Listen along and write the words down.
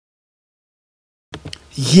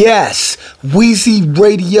Yes, Wheezy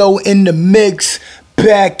Radio in the mix,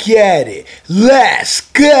 back at it. Let's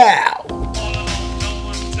go.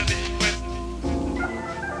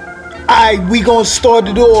 Alright, we gonna start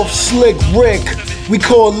it off Slick Rick. We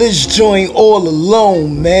call this joint All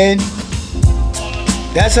Alone, man.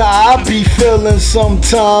 That's how I be feeling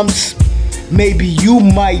sometimes. Maybe you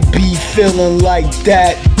might be feeling like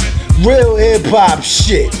that. Real hip hop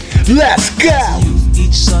shit. Let's go.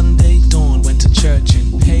 Each Sunday, Dawn went to church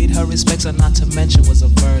and paid her respects, and not to mention was a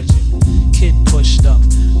virgin. Kid pushed up,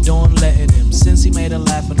 Dawn letting him, since he made her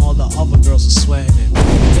laugh and all the other girls were sweating him.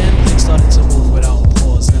 Then things started to move without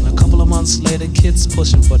pause, and a couple of months later, kids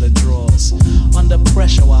pushing for the draws. Under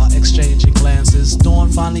pressure while exchanging glances, Dawn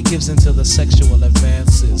finally gives in to the sexual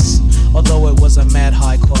advances. Although it was a mad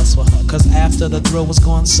high cost for her, cause after the thrill was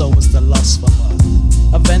gone, so was the lust for her.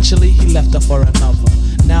 Eventually, he left her for another.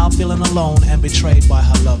 Now feeling alone and betrayed by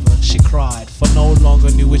her lover, she cried, for no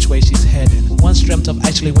longer knew which way she's heading. Once dreamt of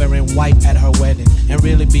actually wearing white at her wedding and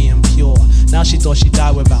really being pure. Now she thought she'd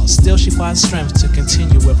die without. Still she finds strength to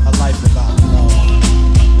continue with her life without love.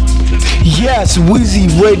 Yes, Wheezy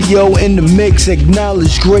Radio in the mix,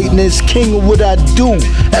 acknowledge greatness, king of what I do.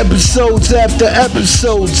 Episodes after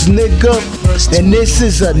episodes, nigga. And this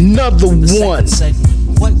is another one.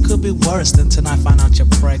 What could be worse than tonight find out you're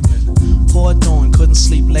pregnant? Poor Dawn couldn't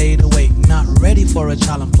sleep, laid awake, not ready for a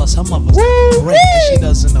child, and plus her mother's great, and she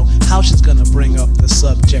doesn't know how she's gonna bring up the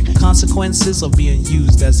subject. Consequences of being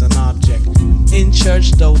used as an object. In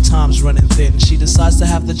church, though time's running thin, she decides to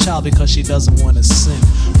have the child because she doesn't want to sin.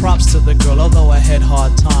 Props to the girl, although I had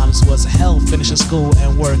hard times, was hell finishing school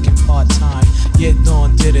and working part-time. Yet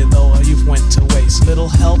Dawn did it though her youth went to waste. Little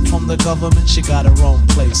help from the government, she got her own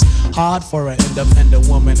place. Hard for an independent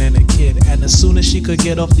woman and a kid, and as soon as she could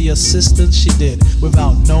get off the assistance, she did,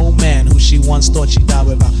 without no man who she once thought she'd die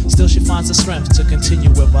without. Still she finds the strength to continue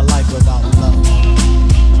with her life without love.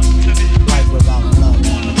 Life without love.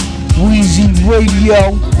 Wheezy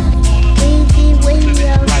Radio. Wheezy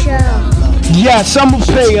Radio Show. Yes, I'ma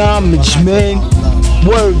pay homage, man.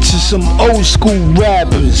 Word to some old school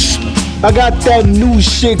rappers. I got that new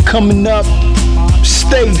shit coming up.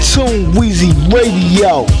 Stay tuned, Wheezy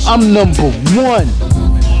Radio. I'm number one.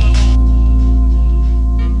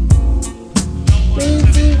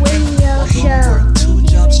 Wheezy Radio Show. Worked 2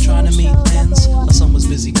 jobs trying to meet ends. Her son was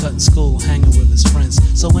busy cutting school, hanging with his friends.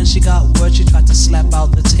 So when she got word, she tried to slap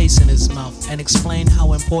out the taste in his mouth and explain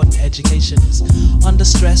how important education is. Under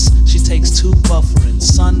stress, she takes 2 buffering.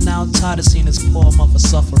 Son now tired of seeing his poor mother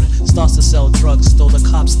suffering. Starts to sell drugs, though the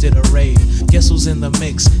cops did a raid. Guess who's in the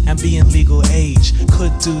mix and being legal age?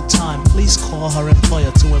 Could do time. Please call her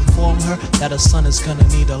employer to inform her that her son is gonna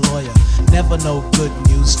need a lawyer. Never no good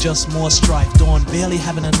news, just more strife. Dawn barely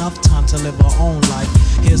having enough time to live her own life.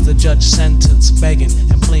 Here's the judge sentence, begging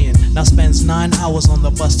and pleading. Now spends 9 hours on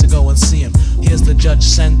the bus to go and see him. Here's the judge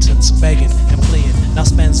sentence, begging and pleading. Now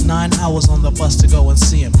spends 9 hours on the bus to go and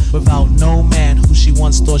see him. Without no man who she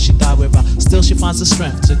once thought she'd die without. Still she finds the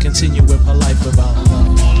strength to continue with her life without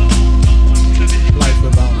love. Life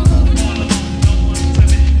without love.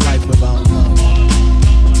 Life without love.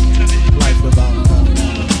 Life without love.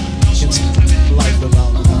 Life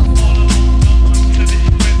without love.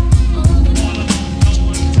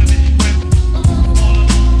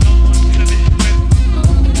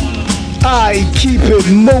 I keep it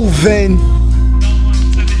moving.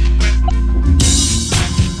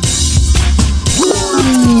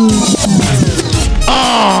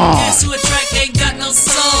 Dance to a track, ain't got no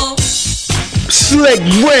soul. Slick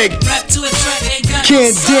Rick. Rap to a track, ain't got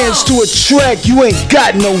Can't no soul. dance to a track, you ain't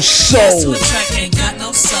got no Dance to soul. a track, ain't got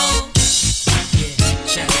no soul. Yeah,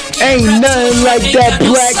 check. Ain't Rap to a nothing track, like ain't that got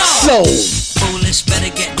no black soul. Foolish,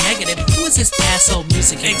 better get negative. Who is this asshole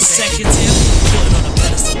music executive? Put it on a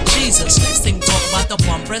pedestal, Jesus. Next thing, talk about the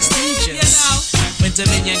one prestigious. You know. When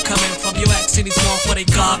Dominion coming from you asking these more for their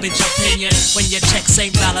garbage opinion. When your checks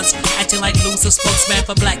ain't balanced, acting like loser spokesman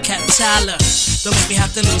for Black Cat Tyler. Don't make me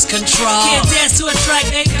have to lose control. Can't dance to a track,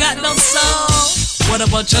 ain't got no soul. What a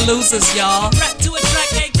bunch of losers, y'all. Rap to a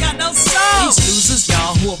track, ain't got no soul. These losers,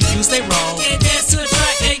 y'all, who abuse they role. Can't dance to a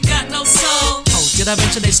track, ain't got no soul. Oh, did I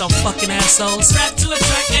mention they some fucking assholes? Rap to a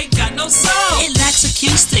track, ain't got no soul. It lacks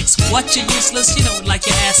acoustics. What, you useless? You don't like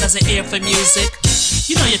your ass has an ear for music.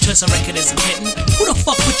 You know your choice of record isn't hitting. Who the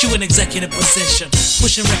fuck put you in executive position?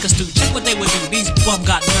 Pushing records through, check what they would do. These bum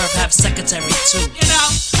got nerve, have secretary too. You know,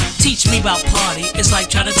 teach me about party. It's like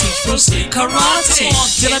trying to teach Bruce Lee karate.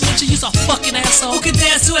 Did I mention you's a fucking asshole? Who can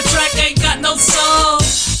dance to a track, ain't got no soul.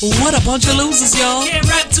 What a bunch of losers, y'all. Can't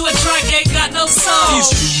rap to a track, ain't got no soul.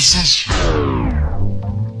 These losers.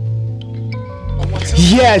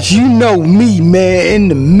 Yes, you know me, man, in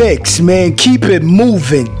the mix, man. Keep it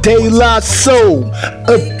moving. De La Soul,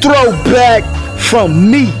 a throwback from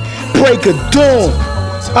me. Break of Dawn.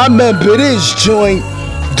 I remember this joint.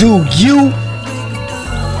 Do you?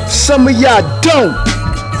 Some of y'all don't.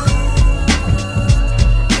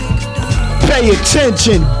 Pay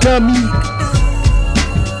attention, dummy.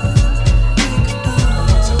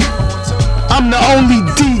 I'm the only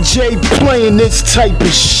DJ playing this type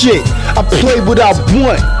of shit. I play what I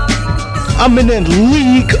want. I'm in a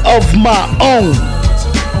league of my own.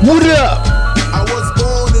 What up? I was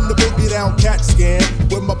born in the boogie down cat scan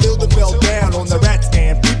when my building fell down on the rat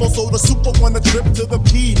stand. People sold a super on a trip to the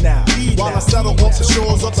P now. While I settle off the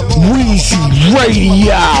shores of the Long Weezy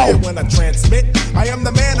Radio. When I transmit, I am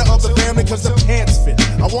the man of the family cause the pants fit.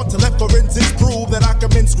 I want to let forensics prove that I can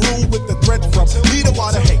bend screw with the thread from leader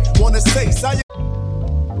water hate. Wanna say,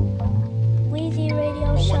 Weezy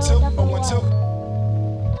Radio Show.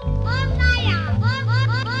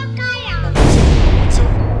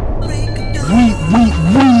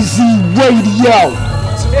 Weezy Radio.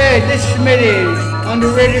 Hey, this is Smitty on the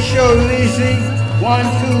radio show Weezy 1,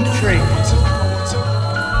 2, 3.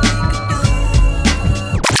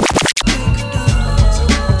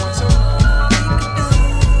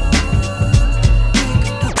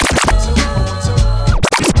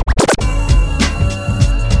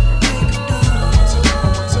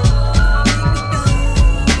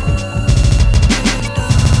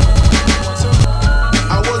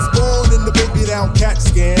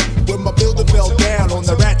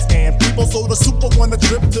 sold a super on a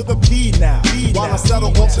trip to the P now. While I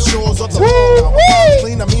settle off the shores of the Long Island.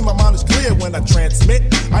 Clean, I mean my mind is clear when I transmit.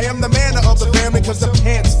 I am the man of the family cause the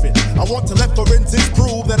pants fit. I want to let forensics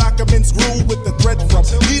prove that I can bend screw with the thread from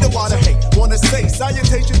leader water hate. Wanna say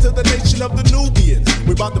salutation to the nation of the Nubians.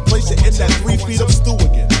 We about to place it in that 3 feet of stew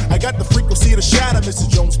again. I got the frequency to shatter Mrs.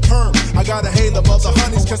 Jones' perm. I got a hail of other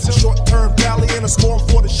honeys cause the short term tally and a scorn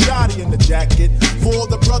for the shotty in the jacket. For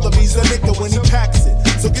the brother, he's a nigga when he packs it.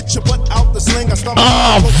 So get your butt out the sling. I start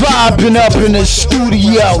vibing up in the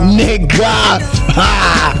studio, nigga.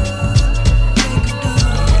 Ha.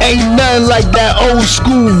 Ain't nothing like that old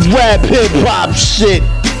school rap hip hop shit.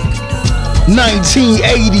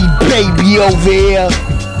 1980 baby over here.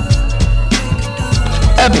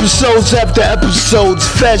 Episodes after episodes.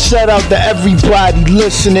 Fat shout out to everybody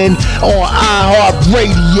listening on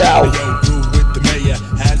iHeartRadio. With the mayor,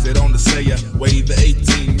 has it on the sayer. Wave the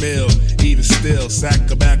 18 mil. Even still,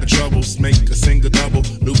 sack a bag of troubles, make a single double,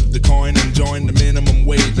 loop the coin and join the minimum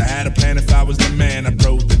wage. I had a plan if I was the man, I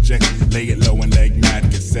project, lay it low and leg mad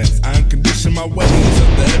cassettes. I uncondition my ways of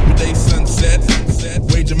the everyday sunset,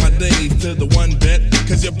 wager my days to the one bet,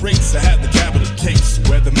 cause your breaks I have the capital case.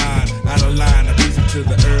 Weather mine, out of line, I reason to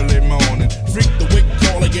the early morning. Freak the wake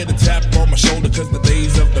call, I get a tap on my shoulder, cause the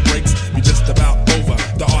days of the breaks be just about over.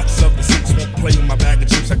 The arts of the six won't play in my bag of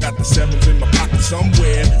chips, I got the sevens in my pocket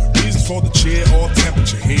somewhere. For the cheer or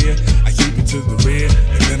temperature here, I keep it to the rear,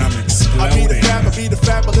 and then I'm exploding. I be the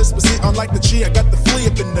fabulous, but see, unlike the G, I got the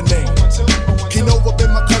flea up in the name. Kinova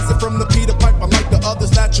been my cousin from the Peter Pipe, unlike the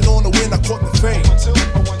others, latching on the win, I caught the fame.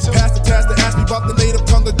 Pass the task to ask me about the native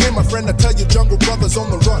tongue again, my friend, I tell you, jungle brothers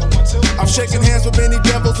on the run. I'm shaking hands with many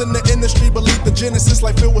devils in the industry, believe the genesis,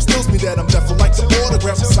 like Phil stills me that I'm deaf, like the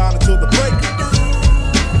autograph, I sign until the break.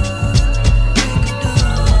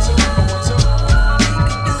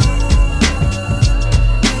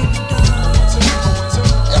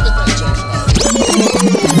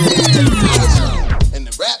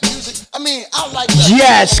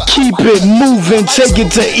 Yes, keep it moving, take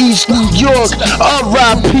it to East New York.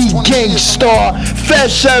 R.I.P. Gangstar. Fat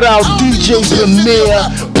shout out DJ Premier,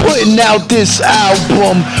 putting out this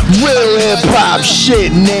album. Real hip hop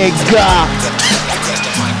shit, nigga.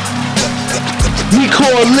 We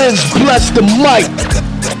call Liz Bless the Mic.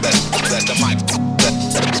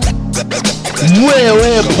 Real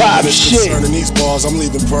hip hop shit. Concerning these bars, I'm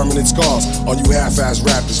leaving permanent scars on you half-ass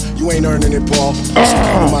rappers. You ain't earning it, Paul. If you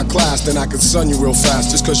come in my class, then I can son you real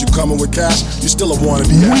fast. Just cause you coming with cash, you still a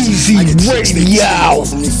wannabe. Weezy Radio.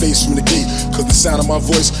 From your face from the gate, cause the sound of my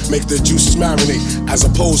voice make the juices marinate. As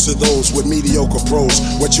opposed to those with mediocre pros,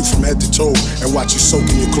 wet you from head to toe and watch you soak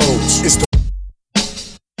in your clothes. It's the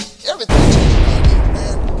everything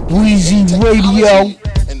man. Weezy Radio.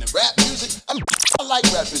 And the rap music, I like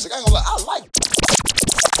rap music. I ain't gonna lie, I like it.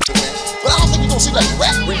 But I don't think you're gonna see like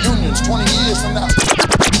rap reunions 20 years from now.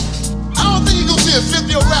 I don't think you're gonna see a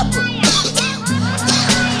 50-year rapper.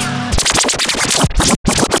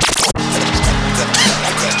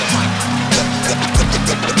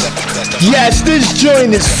 Yes, this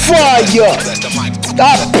joint is fire.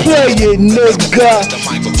 I play it, nigga.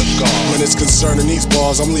 it's concerning these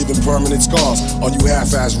bars, I'm leaving permanent scars on you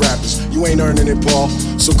half-ass rappers. You ain't earning it, Paul.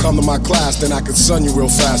 So come to my class, then I can sun you real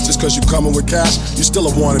fast. Just cause you coming with cash, you still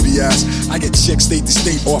a wannabe ass. I get chicks state to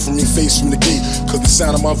state offering me face from the gate, cause the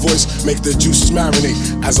sound of my voice make their juices marinate,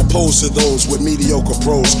 as opposed to those with mediocre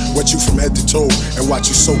pros. Wet you from head to toe and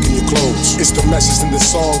watch you soak in your clothes. It's the message in the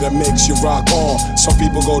song that makes you rock on. Some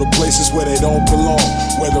people go to places where they don't belong.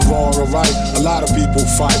 Whether wrong or right, a lot of people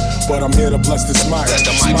fight, but I'm here to bless this mic.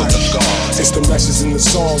 It's the message in the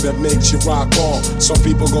song that makes you rock on. Some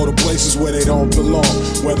people go to places where they don't belong.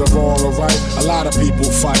 Whether wrong or right, a lot of people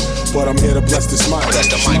fight, but I'm here to bless this mic.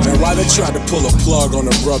 And why they try to pull a plug on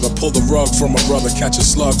a brother, pull the rug from a brother, catch a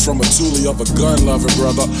slug from a toolie of a gun-loving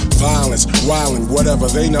brother. Violence, wildin',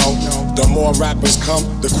 whatever they know. The more rappers come,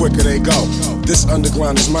 the quicker they go. This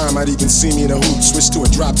underground is mine, might even see me in a hoop. Switch to a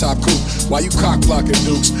drop-top coupe, while you cock-blocking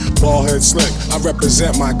dukes. Ball head slick, I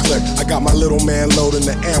represent my clique. I got my little man loading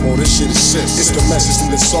the ammo, this shit is sick. It's the message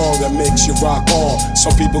in the song that makes you rock on.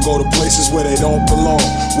 Some people go to places where they don't belong.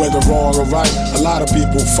 Whether wrong or right, a lot of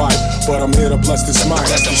people fight, but I'm here to bless this mic.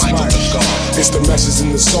 It's the message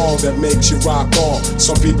in the song that makes you rock on.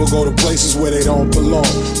 Some people go to places where they don't belong.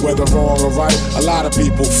 Whether wrong or right, a lot of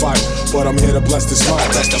people fight, but I'm here to bless this mic.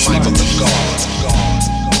 Bless the mic of the God.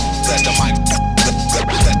 Bless the mic.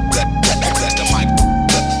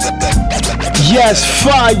 Yes,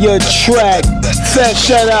 fire track. Fat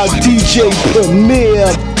shout out DJ Premier.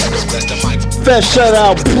 Fat shout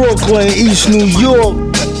out Brooklyn, East New York.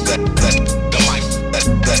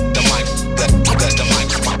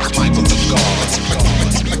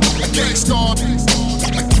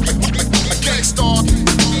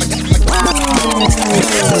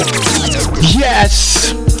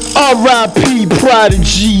 Yes, R.I.P.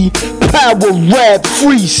 Prodigy, power rap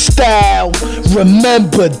freestyle.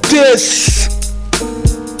 Remember this?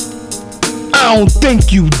 I don't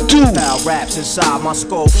think you do. Foul raps inside my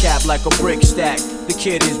skull cap like a brick stack. The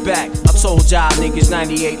kid is back. I told y'all niggas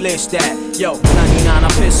 98 list that. Yo, 99 I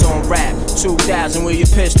piss on rap. 2000 where your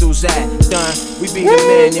pistols at? Done. We be the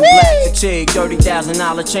man in black fatigue.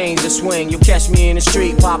 $30,000 chains to swing. You'll catch me in the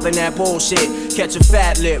street popping that bullshit. Catch a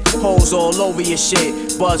fat lip, holes all over your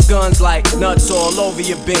shit. Buzz guns like nuts all over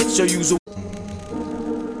your bitch. So use a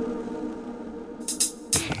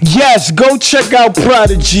Yes, go check out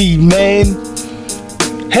Prodigy, man.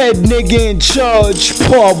 Head nigga in charge,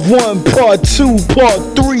 part 1, part 2,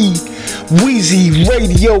 part 3. Wheezy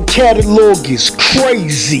radio catalog is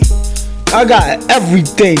crazy. I got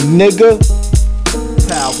everything, nigga.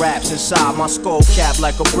 Foul raps inside my skull cap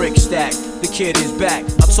like a brick stack. The kid is back.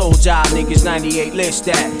 I told y'all niggas 98 list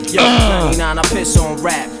that. Yo, 99 I piss on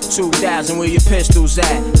rap. 2000 where your pistols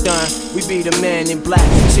at? Done. We be the man in black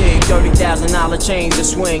fatigue. $30,000 chains to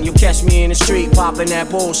swing. You'll catch me in the street popping that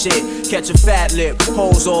bullshit. Catch a fat lip,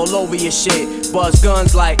 holes all over your shit. Buzz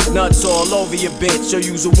guns like nuts all over your bitch. So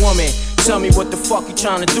use a woman. Tell me what the fuck you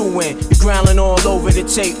tryna do when you're growling all over the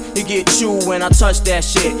tape. You get chewed when I touch that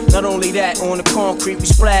shit. Not only that, on the concrete we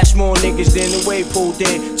splash more niggas than the wave pool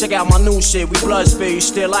did. Check out my new shit, we blood spill, you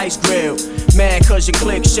still ice grill. Mad cause your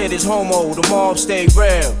click shit is homo, the mob stay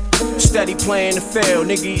real. Steady playing the field,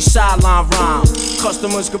 nigga you sideline rhyme.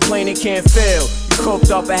 Customers complaining can't feel. You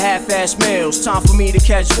cooked up a half-ass meals. Time for me to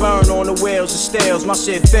catch burn on the wheels and stales. My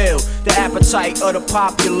shit failed, the appetite of the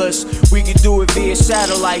populace. We can do it via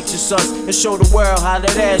satellite, just us, and show the world how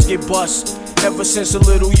that ass get bust. Ever since a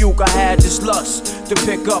little youth I had this lust to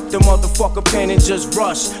pick up the motherfucker pen and just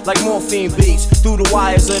rush like morphine beats through the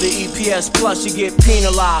wires of the EPS Plus. You get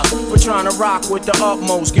penalized for trying to rock with the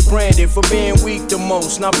utmost. Get branded for being weak the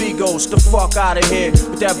most. Now be ghost the fuck out of here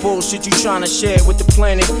with that bullshit you trying to share with the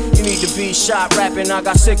planet. You need to be shot rapping. I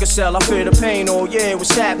got sickle cell, I fear the pain. Oh yeah,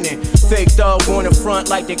 what's happening? Fake thug going in front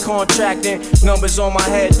like they contracting. Numbers on my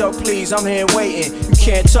head, thug please, I'm here waiting. You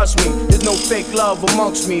can't touch me, there's no fake love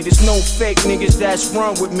amongst me. There's no fake niggas that's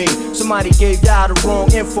wrong with me. Somebody gave y'all the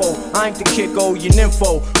wrong info. I ain't the kick, oh, your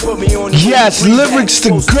nympho. Put me on the yes, lyrics to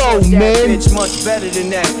go, man. Bitch much better than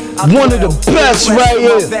that. One of the best right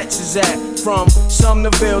here. Vets is at. From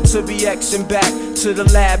Sumnerville to BX and back to the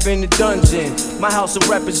lab in the dungeon. My house of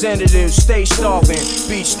representatives stay starving,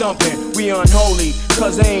 beach stumping. We unholy,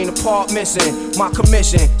 cause there ain't a part missing. My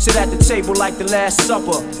commission, sit at the table like the Last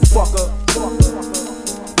Supper. Fucker.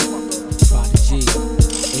 Prodigy,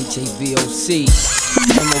 HAVOC,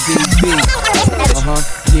 MOBB.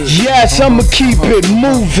 Yeah. Yes, I'ma keep it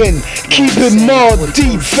moving, keep it more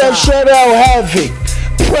deep. Fat shout out Havoc,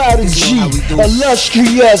 Prodigy,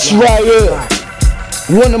 illustrious right here.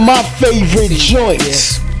 One of my favorite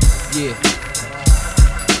joints.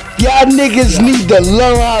 Y'all niggas need to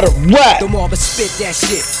learn how to rap. The mob spit that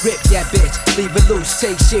shit, rip that bitch, leave it loose,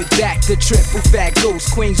 take shit back. The triple fat goose,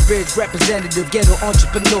 Queensbridge representative, ghetto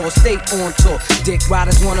entrepreneur, stay on tour. Dick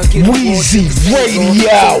riders wanna get Weezy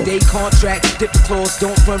Radio. They contract, different claws,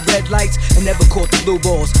 don't run red lights, and never caught the blue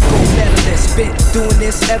balls. Gold medalist, been doing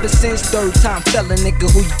this ever since. Third time felon, nigga,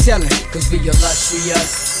 who you tellin'? Cause we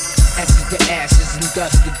illustrious. Ashes to ashes and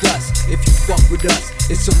dust to dust. If you fuck with us,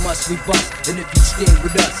 it's a must we bust. And if you stand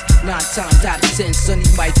with us, 9 times out of 10, sonny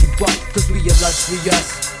might be buck. Cause we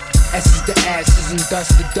illustrious. Ashes to ashes and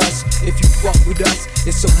dust to dust. If you fuck with us,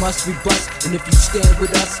 it's a must we bust. And if you stand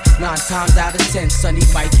with us, 9 times out of 10, sonny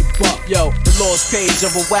might be buck. Yo, the lost page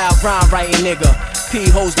of a wild rhyme writing nigga. P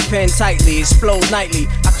holds the pen tightly, explode nightly.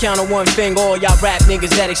 I count on one finger, all y'all rap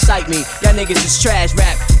niggas that excite me. Y'all niggas is trash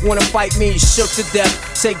rap, wanna fight me, shook to death.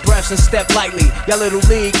 Take breaths and step lightly. Y'all little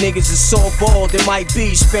league niggas is softball, they might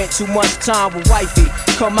be. Spent too much time with wifey.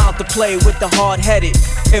 Come out to play with the hard-headed.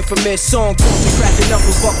 Infamous song, you cracking up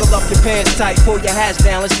and buckle up your pants tight. Pull your hats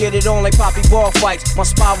down, let's get it on like Poppy ball fights. My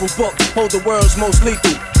spiral book, hold the world's most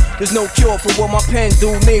lethal. There's no cure for what my pen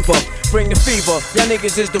do, neither. Bring the fever, y'all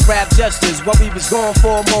niggas is the rap justice. While we was gone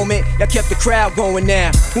for a moment, y'all kept the crowd going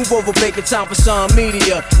now. Move over, making time for some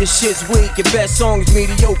media. Your shit's weak, your best song is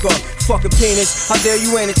mediocre. Fucking penis, how dare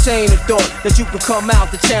you entertain the thought that you could come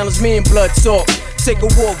out to challenge me in blood talk. Take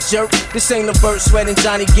a walk, jerk. This ain't no Burt Sweating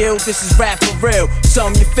Johnny Gill. This is rap for real.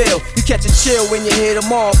 Something you feel. You catch a chill when you hear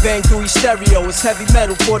them all bang through your stereo. It's heavy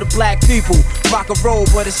metal for the black people. Rock and roll,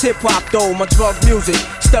 but it's hip hop though. My drug music,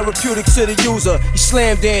 it's therapeutic to the user. You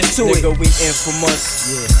slam dance to it. Nigga, we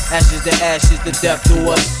infamous. Yeah. Ashes to ashes, the death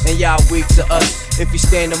to us, and y'all weak to us. If you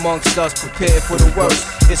stand amongst us, prepare for the worst.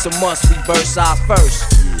 It's a must. We burst our first.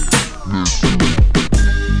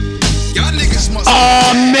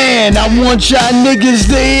 Oh man, I want y'all niggas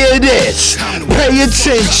to hear this. Pay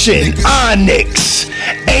attention, Onyx.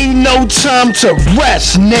 Ain't no time to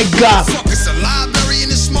rest, nigga.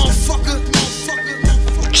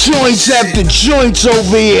 Joints after joints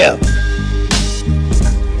over here.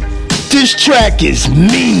 This track is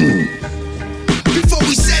mean. Before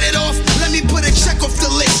we set it off, let me put a check off the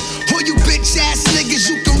list. All you bitch ass niggas,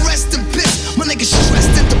 you can rest and piss. My niggas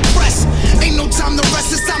stressed and depressed. Ain't no time to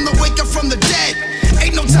rest, it's time to wake up from the dead.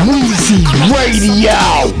 Ain't no time Weezy to rest. Radio.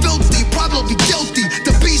 Filthy, probably guilty.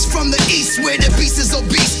 The beast from the east, where the beast is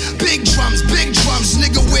obese. Big drums,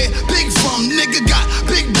 nigga, where big from? Nigga got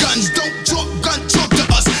big guns, don't talk, gun talk to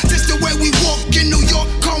us. This the way we walk in New York,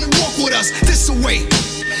 come walk with us. This the way.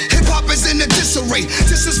 Hip-hop is in a disarray.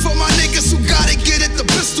 This is for my niggas who gotta get it the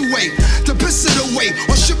pistol way. The pistol away,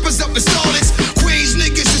 on shippers up in Starlets. Queens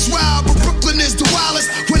niggas is wild, but Brooklyn is the wildest.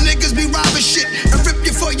 When niggas be robbing shit and rip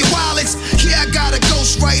you for your wallets. Yeah, I got a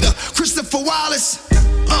ghostwriter, Christopher Wallace.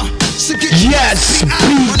 So get yes,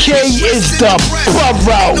 BK is the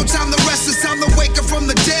borough. Ain't no time to rest, it's time to wake up from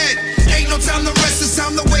the dead. Ain't no time to rest, it's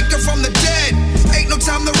time to wake up from the dead. Ain't no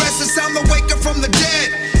time to rest, it's time to wake up from the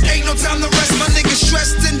dead. Ain't no time to rest, my niggas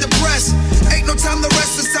stressed and depressed. Ain't no time to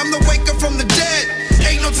rest, it's time to wake up from the dead.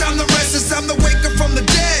 Ain't no time to rest, it's time to wake up from the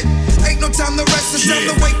dead. Ain't no time to rest, it's time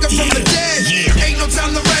to wake up from the dead. Ain't no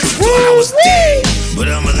time to rest. Thought I was dead, but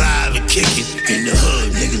I'm alive and kicking. In the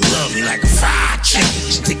hood, niggas love me like a fried chicken.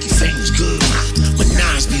 Sticky fingers good, when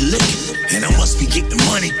nines be licking. And I must be getting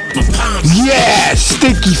money, my palms. Yeah,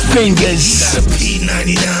 sticky fingers. Got a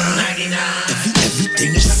P99.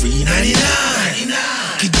 Everything is free 99.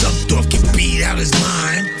 Get dumped off, get beat out his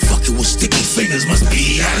mind. Fucking with sticky fingers, must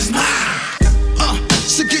be out his mind.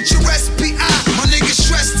 So get your SPI, my niggas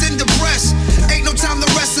stressed and depressed. Ain't no time to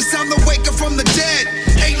rest, it's time to wake up from the dead.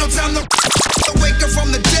 Ain't no time to wake up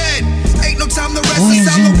from the dead. Ain't no time to rest, it's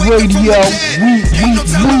time to wake up from the dead. Ain't no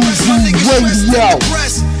time to rest, my niggas stressed and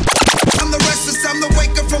depressed. Time to rest, it's time to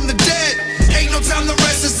wake up from the dead. Ain't no time to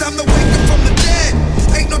rest, it's time to wake up from the dead.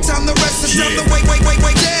 Ain't no time to rest, it's time to wake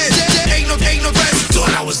dead. Ain't no rest.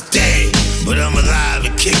 Thought I was dead, but I'm alive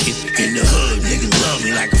and kicking. In the hood, niggas love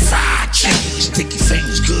me like a fried chicken. Sticky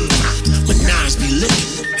fingers good, when nines be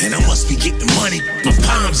licking. And I must be getting money, my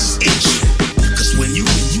palms is itching. Cause when you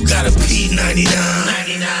got a P99,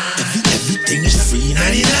 everything is free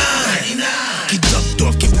 99. Get dumped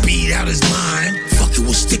off, get beat out his mind. Fucking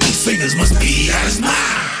with sticky fingers, must be out his mind.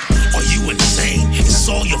 Are you insane? It's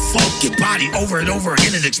all your fault. Get body over and over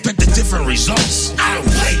again and expect different results. I don't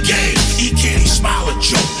play games. Eat candy, smile and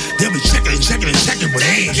joke. They'll be checking, but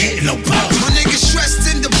they ain't getting no pulse. My niggas stressed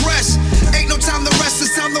and depressed. Ain't no time to rest,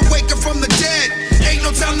 it's time to wake up from the dead. Ain't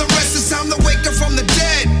no time to rest, it's time to wake up from the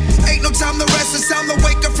dead. Ain't no time to rest, it's time to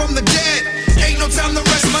wake up from the dead. Ain't no time to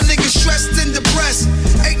rest, my niggas stressed and depressed.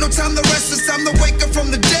 Ain't no time to rest, it's time to wake up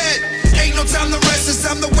from the dead. Ain't no time to rest, it's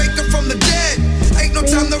time to wake up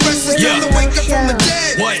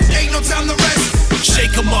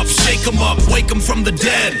up, shake 'em up, wake 'em from the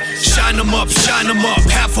dead. Shine 'em up,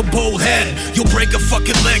 half a bold head. You'll break a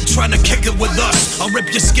fucking leg trying to kick it with us. I'll rip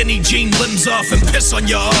your skinny jean limbs off and piss on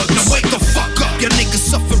your Uggs. Now wake the fuck up. Your niggas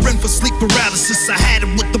suffering for sleep paralysis. I had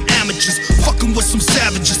it with them amateurs, fucking with some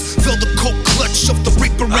savages. Feel the cold clutch of the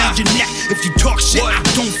reap around your neck. If you talk shit, I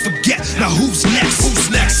don't forget. Now who's next? Who's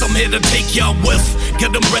next? I'm here to take y'all with.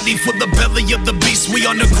 Get them ready for the belly of the beast. We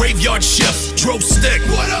on the graveyard shift. Dro stick.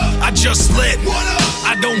 What up? I just lit. What up?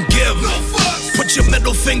 I don't give. No fucks. Put your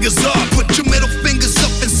middle fingers up. Put your middle fingers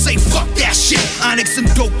up and say fuck that shit. Onyx and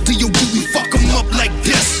dope, DOD, we fuck 'em up like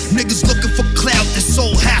this. Niggas looking for clout, they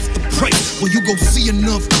sold half the price. Well, you gon' see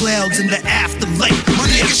enough clouds in the afterlife. My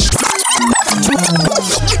niggas.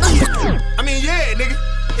 I mean, yeah, nigga.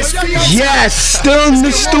 Yes, still in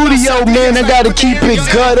the studio, man. I gotta keep it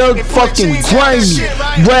gutter, fucking grimy,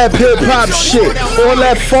 rap, hip hop shit, all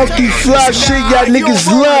that funky fly shit y'all niggas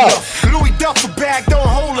love. Louis Duffel bag don't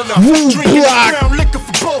hold enough. Woo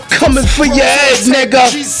block, coming for your head, nigga.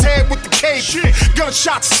 Jesus head with the cable.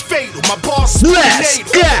 Gunshots is fatal. My boss Let's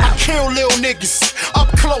go. I kill little niggas. Up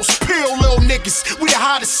close, peel little niggas. We the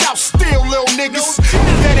hottest out, still little niggas.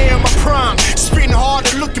 Better in my prime, spitting hard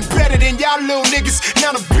and looking better than y'all little niggas.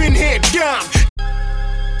 Now I've been here down.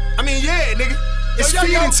 I mean, yeah, nigga. It's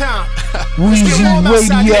feeding time. Weezy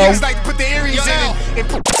Radio. Niggas like to put the earrings in and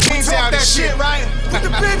put things out and shit, right? Put the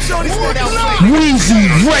bench on his head out. Weezy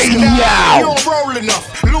Radio. You don't roll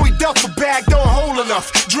enough. Louis Duffel bag don't hold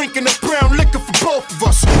enough. Drinking the brown liquor for both of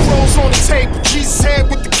us. Rolls on the table. Jesus head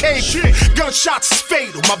with the cable. Gunshots is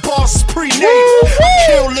fatal. My boss is prenatal. I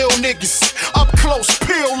kill little niggas. Up close,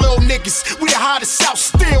 peel little niggas. We the hottest out,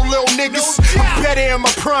 still little niggas. I'm better in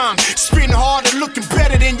my prime. Spitting hard and looking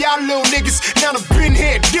better than y'all little niggas. Now I've been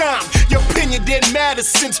here down. Your opinion didn't matter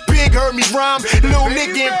since Big heard me rhyme. Little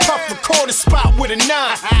nigga in Puff recording spot with a 9.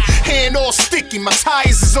 Hand all sticky, my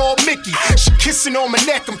tires is all Mickey. She kissing on my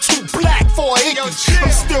neck, I'm too black for a hickey.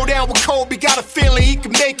 I'm still down with Kobe, got a feeling he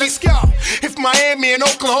can make it. If Miami and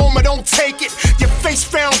Oklahoma don't take it, your face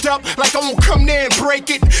found up like I won't come there and break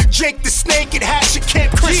it. Jake the Snake at Hatchet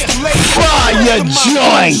Camp Crystal Lake. Fire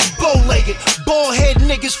joint. Bow-legged, bald-head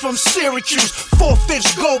niggas from Syracuse.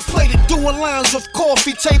 4/5 gold-plated, doing lines of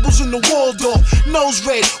coffee tables in the Waldorf. Nose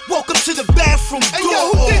red, welcome to the bathroom. Hey,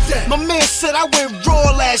 yo, who did that? My man said I went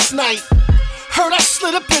raw last night. Heard I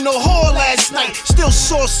slid up in the hall last night. Still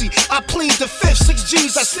saucy, I plead the fifth. 6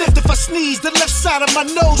 G's I sniffed. If I sneeze, the left side of my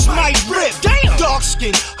nose might rip. Damn. Dark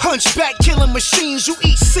skin, hunchback killing machines. You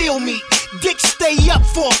eat seal meat. Dick stay up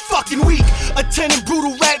for a fucking week. Attending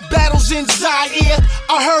brutal rap battles in Zaire.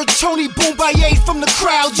 I heard Tony Boombaye from the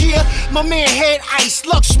crowd, yeah. My man had ice,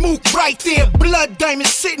 Lux Mook right there. Blood diamond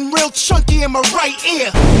sitting real chunky in my right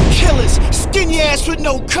ear. Killers, skin your ass with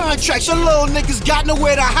no contracts. Your little niggas got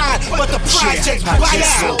nowhere to hide, but the projects buy I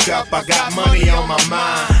just woke up, I got money on my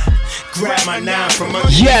mind. Grab my 9 from under.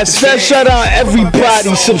 Yes, let's shout out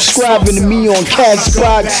everybody subscribing to me on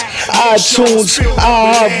Castbox, iTunes,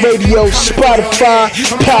 iHeartRadio, Spotify,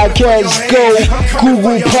 Podcast Go,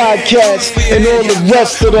 Google Podcasts, and all the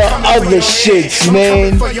rest of the other shits,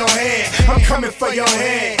 man. I'm coming for your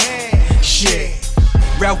head. Shit.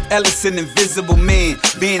 Ralph Ellison, Invisible Man,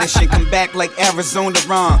 vanishing, come back like Arizona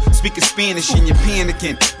Ron. Speaking Spanish and you're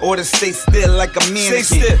panicking, or to stay still like a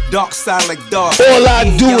mannequin. Dark side like dark. All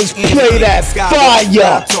I do is play that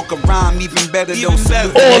fire. Talk a rhyme even better, those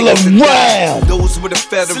all around. Those with a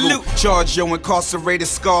federal charge, yo, incarcerated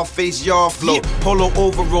Scarface yard flow. Polo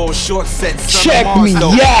overall, short set. Check me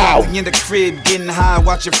out. In the crib, getting high,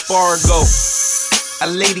 watching Fargo. A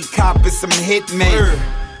lady cop is some hitman.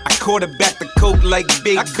 I quarterback the coke like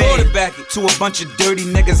Big Bang. To a bunch of dirty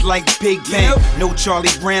niggas like Pig Pen. No Charlie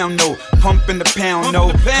Brown, no pumping the pound,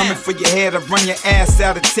 no. Coming for your head, I run your ass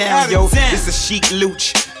out of town, yo. This a chic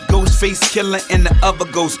looch. Ghostface killer and the other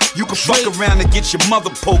ghost. You can fuck around and get your mother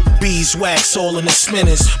poked. Beeswax all in the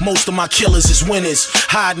spinners. Most of my killers is winners.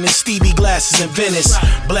 Hiding in Stevie glasses in Venice.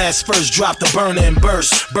 Blast first, drop the burner and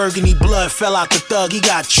burst. Burgundy blood fell out the thug. He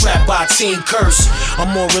got trapped by Team Curse. I'm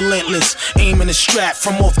more relentless. Aiming the strap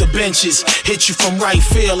from off the benches. Hit you from right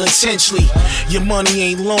field intentionally. Your money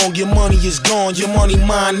ain't long. Your money is gone. Your money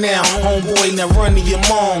mine now. Homeboy, now run to your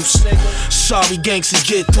mom's. Sorry, gangsters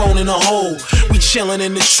get thrown in a hole. We chillin'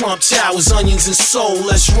 in the Trump Towers, onions and soul,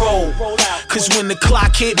 let's roll. Cause when the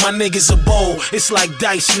clock hit, my niggas are bold. It's like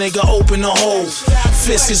dice, nigga, open the hole.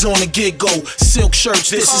 Fist is on the get-go. Silk shirts,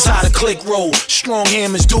 this is how the click roll. Strong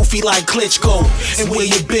hammers, doofy like Klitschko. And where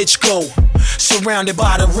your bitch go? Surrounded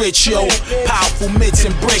by the rich, yo. Powerful mitts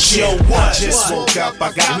and bricks, yo. What? I just woke up,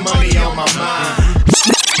 I got money on my mind.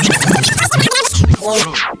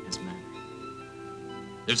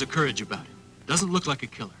 There's a courage about it. Doesn't look like a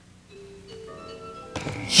killer.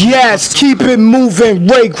 Yes, keep it moving.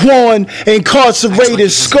 Raekwon, incarcerated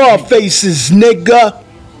Scarfaces, nigga.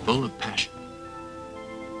 Full of passion.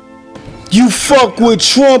 You fuck with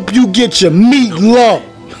Trump, you get your meat lump.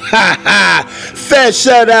 Ha ha. Fat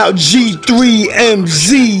shout out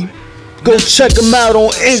G3MZ. Go check him out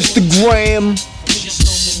on Instagram.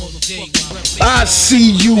 I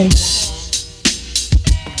see you.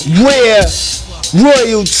 Rare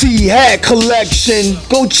Royalty Hat Collection.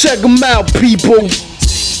 Go check him out, people.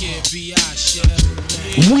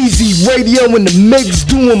 Weezy Radio in the mix,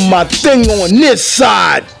 doing my thing on this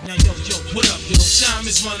side. What up, yo? Time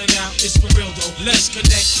is running out, it's for real though. Let's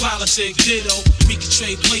connect, politic, ditto. We can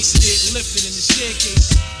trade places, get lifted in the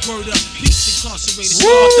staircase. Word up, peace incarcerated.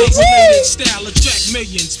 Scarface, related style, attract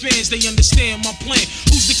millions. Fans, they understand my plan.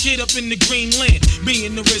 Who's the kid up in the green land? Me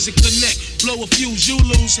and the RZA connect. Blow a fuse, you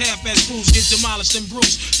lose. Half-ass crews get demolished and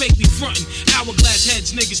bruised. Fake be frontin', hourglass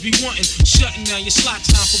heads niggas be wantin'. Shutting down your slot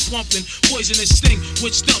time for pumping. Poisonous sting,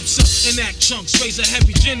 which dumps up and act chunks. Raise a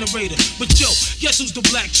heavy generator. But yo, guess who's the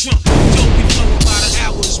black Trump? Don't be flowing by the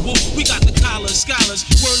hours, woo. We got the collars, scholars.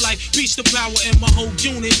 Word like beast the power in my whole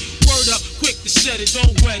unit. Word up, quick to set it,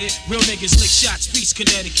 don't wet it. Real niggas lick shots, peace,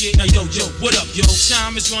 Connecticut. Now yo, what up, yo?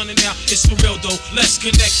 Time is running out, it's for real though. Let's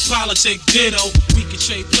connect, politic, ditto. We can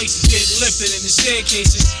trade places, get lifted in the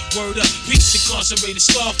staircases. Word up, peace, incarcerated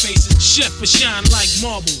Scarfaces. Chef for shine like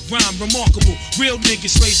marble, rhyme remarkable. Real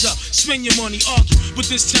niggas raise up, spend your money, argue. But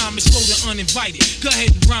this time it's for the uninvited. Go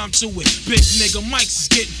ahead and rhyme to it. Big nigga Mike's is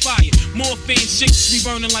getting fired. Morphine chicks be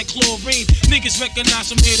burning like chlorine. Niggas recognize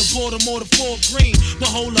from here to Baltimore to Fort Greene. But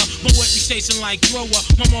hold up, my wet be tasting like thrower.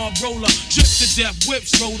 My mom roller, drip to death,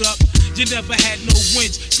 whips rolled up. You never had no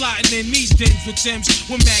wins, sliding in these dens with Timbs,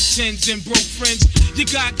 with Mac 10s and broke friends. You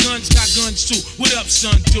got guns too. What up,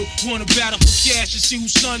 son, dude? Wanna battle for cash and see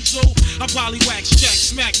who's son too? I pollywax, jack,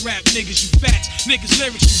 smack rap, niggas, you facts. Niggas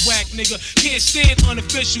lyrics, you whack, nigga. Can't stand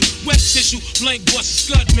unofficial, wet tissue, blank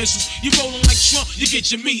busts, scud missiles. You rolling like Trump, you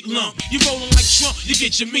get your meat lump. You rolling like Trump, you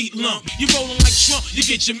get your meat lump. You rolling like Trump, you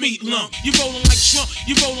get your meat lump. You rolling like Trump,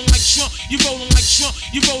 you rolling like Trump, you rolling like Trump,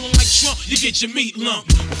 you rolling like Trump, you get your meat lump.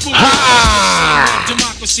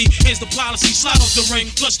 Democracy, here's the policy, slide off the ring,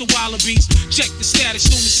 plus the wallabies. Check the status,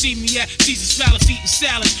 soon to see me at Caesar's Palace eating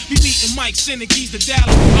salads. Be meeting Mike, sending keys to Dallas.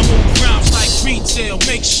 I move rounds like retail,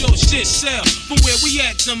 make sure shit sell. From where we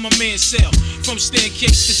at to my man sell. From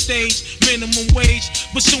staircase to stage, minimum wage.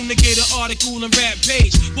 But soon to get an article and rap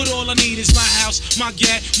page. But all I need is my house, my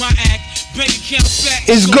gat, my act. Bank account back.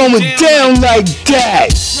 It's going down like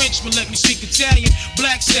that. Frenchman, let me speak Italian.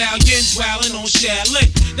 Black stallions wildin' on Shaolin.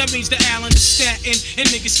 That means the Allen is Staten. And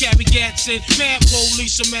niggas carry gats in. Mad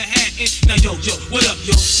police from Manhattan. Now yo, what up,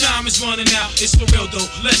 yo? Time is running out, it's for real though.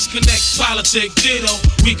 Let's connect, politic, ditto.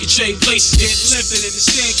 We can trade places, get lifted in the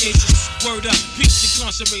staircases. Word up, peace,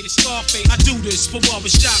 incarcerated Scarface. I do this for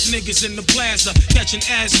barbershop niggas in the plaza. Catching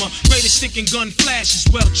asthma, greatest stick and gun flashes.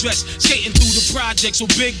 Well dressed, skating through the projects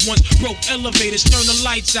with big ones. Broke elevators, turn the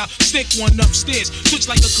lights out. Stick one upstairs, switch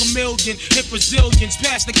like a chameleon. Hit Brazilians,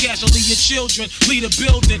 pass the cash, I'll leave your children. Lead a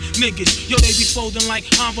building, niggas. Yo, they be folding like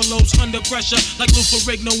envelopes under pressure. Like Lou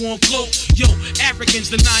Ferrigno on cloak. Yo,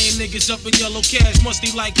 Africans denying niggas up in yellow cabs.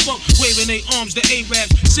 Musty like fuck, waving their arms to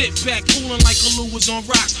Arabs. Sit back, cooling like Kalu was on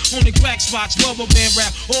rocks. On the crack spots, rubber band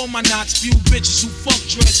rap. All my knots, few bitches who fuck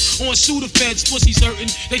dreads. On shooter feds, pussies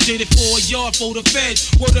hurting. They did it for a yard for the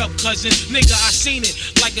feds. Word up, cousin, nigga, I seen it.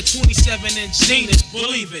 Like a 27-inch Zenith,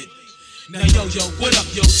 believe it. Now yo, what up,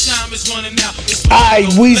 yo? Time is running out.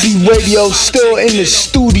 Aight, Weezy Radio still in the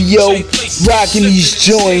studio, rocking these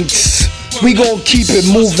joints. We gon' keep it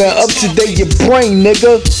moving up to date your brain,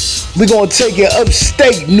 nigga. We gon' take it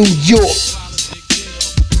upstate New York.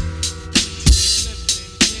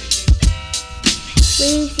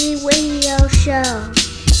 Weezy Radio Show.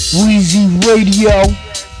 Weezy Radio.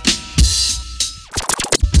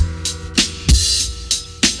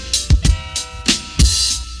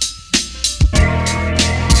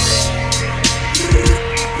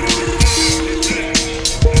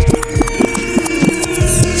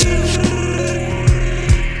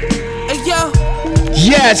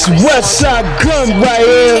 Yes, Westside Gun right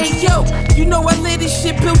here. Hey yo, you know I lit this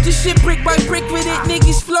shit, built this shit brick by brick with it.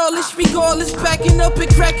 Niggas flawless, regardless, backing up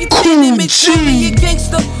and cracking thin image. Be a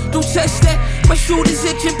gangster, don't test that. My shooters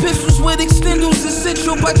itching pistols with extenders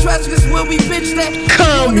essential by tragedies where we bitch that.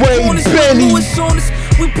 Conway Benny.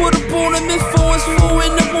 We put up on them in 4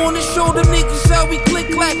 in the morning, show them niggas how we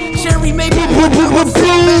click clack. Sherry made me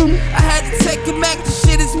I had to take him back, the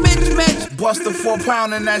shit is mismatch. Bust a 4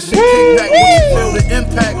 pound and that shit kick back when you feel the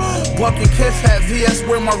impact. Bucket kiss hat, VS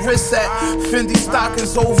where my wrist at. Fendi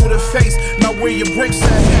stockings over the face, now where your bricks at?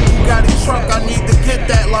 Bugatti trunk, I need to get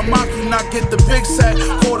that. La Maki, not get the big sack.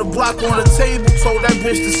 Quarter block on the table, told that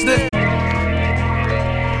bitch to sniff.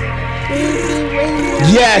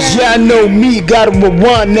 Yes, y'all know me, gotta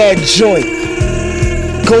rewind that joint.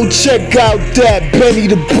 Go check out that Benny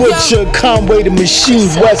the Butcher, Conway the Machine,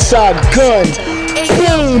 Westside Guns.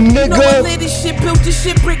 Boom, nigga.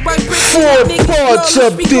 4 parts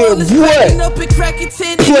up there, what?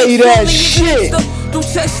 Play that shit. Don't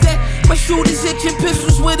touch that. My shooters itching,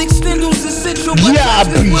 pistols with extenders essential. Yeah, I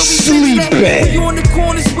be sleeping. We on the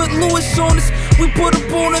corners with Lewis on us. We put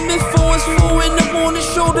up on them in 4 in the morning.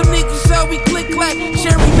 Show them niggas how we click clack.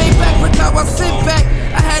 Sherry made back, look how I sit back.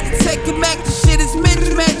 I had to take him back. The shit is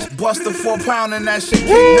mismatched. Bust a 4 pound and that shit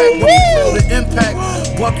kick back. When you feel the impact.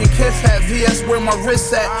 Bucket kiss hat, VS where my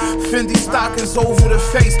wrist at. Fendi stockings over the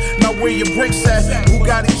face, now where your bricks at?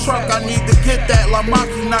 Bugatti trunk, I need to get that. La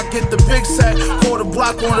Maki, not get the big sack. Quarter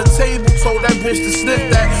block on the table, told that bitch to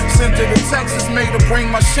sniff that. Sent her to Texas, made her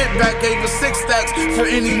bring my shit back. Gave her 6 stacks for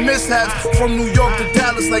any mishaps. From New York to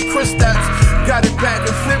Dallas like Chris Stacks. Got it back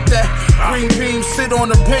and flip that. Green beam, sit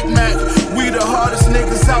on a Big Mac. We the hardest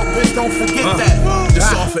niggas out, bitch, don't forget that.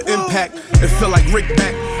 Just off of impact, it feel like Rick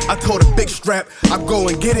back. I told a big strap, I go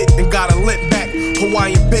and get it and got a lit back.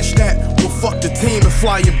 Hawaiian bitch that will fuck the team and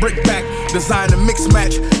fly your brick back. Design a mix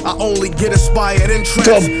match, I only get inspired in tracks.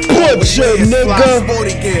 The Butcher, nigga.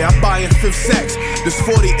 40 gear, I buy in 5th sacks. This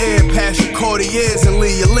 40 air past your Cartiers and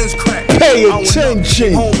leave your lens cracked. Pay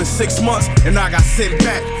attention. I went home in 6 months and I got sent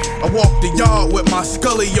back. I walk the yard with my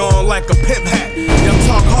scully on like a pimp hat. Y'all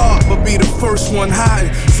talk hard, but be the first one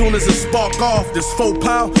hiding. Soon as it spark off, this 4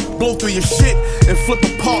 pound, blow through your shit and flip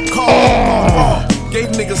a park car. Gave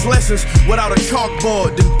niggas lessons without a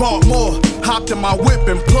chalkboard, then bought more. Hopped in my whip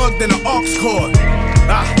and plugged in an aux cord.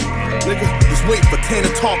 Nigga, just wait for 10 to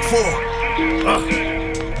talk 4.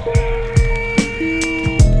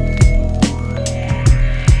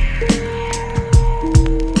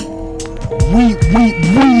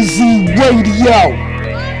 Weezy Radio.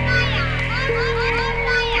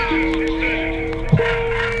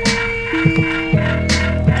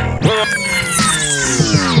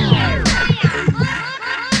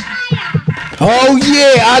 Oh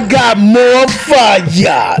yeah, I got more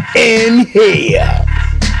fire in here.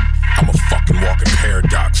 I'm a fucking walking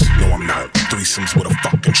paradox. No, I'm not. Threesomes with a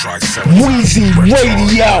fucking triceratops. Weezy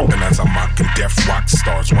Radio. And as I'm mocking death rock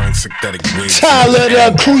stars wearing synthetic wigs. Tyler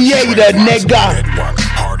the Creator, nigga.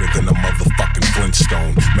 Harder than a motherfucking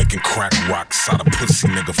Flintstone. Making crack rocks out of pussy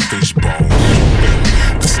nigga fishbone.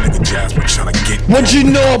 This nigga Jasper tryna get. What you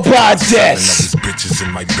know about this? Bitches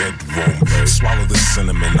in my bedroom. Swallow the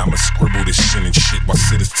cinnamon. I'ma scribble this shit and shit while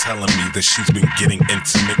Sid is telling me that she's been getting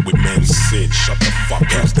intimate with men. Sid, shut the fuck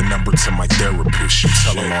up. Here's the number to my therapist. You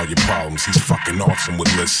tell him all your problems. He's fucking awesome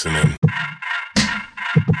with listening.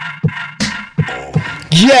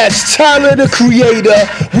 Yes, Tyler the Creator.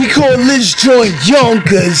 We call this joint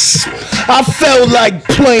Yonkers. I felt like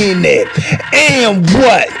playing it. And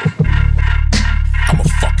what? I'm a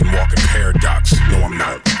fucking walking paradox. No, I'm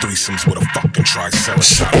not. Threesomes with a fucking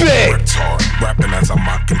triceratops. Retard. Rapping as I'm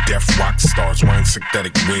mocking death rock stars wearing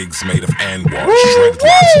synthetic wigs made of anwar.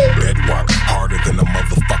 Dreadlocks and bedrock. Harder than a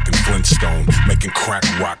motherfucking Flintstone. Making crack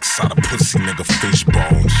rocks out of pussy nigga fish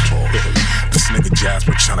bones. This nigga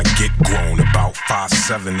Jasper tryna get grown. About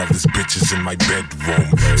 5'7" of his bitches in my bedroom.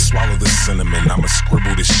 Swallow the cinnamon. I'ma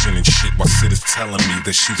scribble this shit and shit while Sid is telling me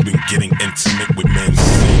that she's been getting intimate with men.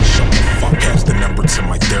 Sid, shut the fuck up. Here's the number to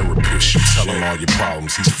my therapist. You tell him all your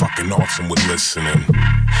problems. He's fucking awesome with listening.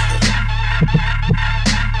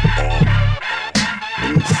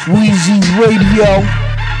 Weezy Radio.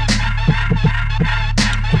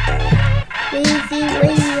 Weezy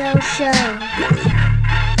Radio Show.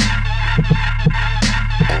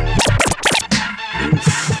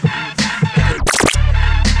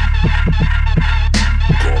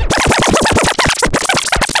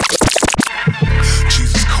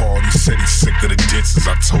 Jesus called, he said he's sick of the ditches.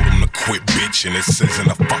 I told him to quit bitching. It says in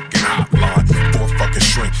a fucking hotline. 4 fucking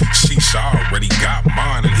shrink. Sheesh, I already got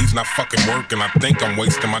mine. And he's not fucking working. I think I'm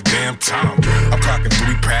wasting my damn time. I'm clocking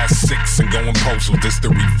 3 past 6 and going postal. This the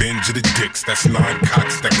revenge of the dicks. That's 9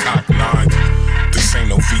 cocks that cock 9. This ain't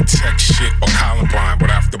no V-Tech shit or Columbine. But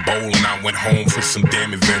after bowling, I went home for some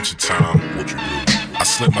damn adventure time. What you do? I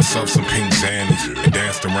slipped myself some pink Xannies and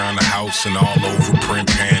danced around the house in all over print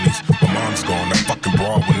panties. My mom's gone, that fucking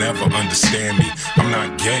broad will never understand me. I'm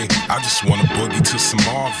not gay, I just wanna boogie to some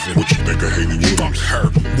Marvin. What you think of Haley Williams? Fuck her,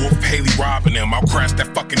 Wolf Haley robbing them. I'll crash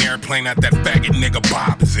that fucking airplane at that faggot nigga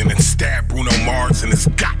Bob is in and stab Bruno Mars in his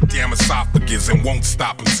goddamn esophagus and won't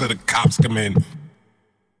stop until the cops come in.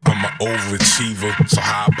 I'm an overachiever, so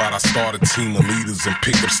how about I start a team of leaders and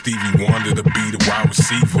pick up Stevie Wonder to be the wide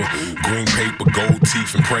receiver? Green paper, gold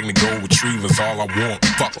teeth, and pregnant gold retrievers, all I want.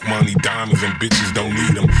 Fuck money, diamonds, and bitches don't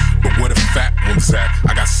need them. But where the fat ones at?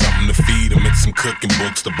 I got something to feed them. It's some cooking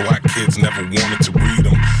books the black kids never wanted to read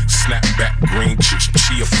them. Snapback, green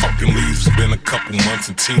chia fucking leaves. It's been a couple months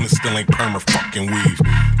and Tina still ain't perma fucking weave.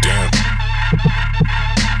 Damn.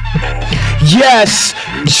 Yes,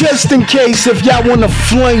 just in case if y'all wanna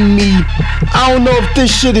flame me, I don't know if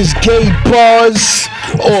this shit is gay bars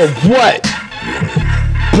or what,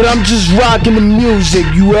 but I'm just rocking the music,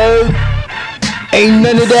 you heard? Ain't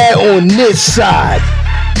none of that on this side.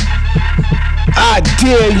 I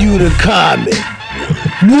dare you to comment.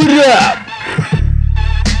 What up?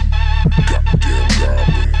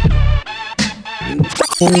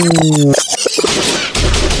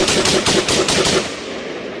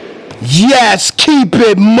 Yes, keep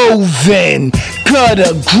it moving.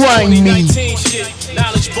 Gutter grimy.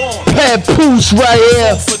 Papoose right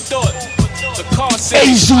here.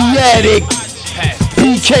 Asiatic.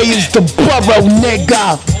 BK is the borough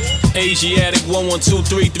nigga. Asiatic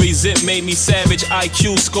 11233 zip made me savage.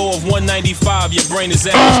 IQ score of 195. Your brain is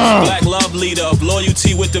average. Black love leader of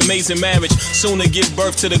loyalty with amazing marriage. Soon to give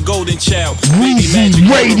birth to the golden child. Baby magic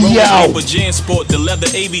radio. But Jan sport the leather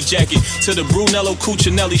AV jacket to the Brunello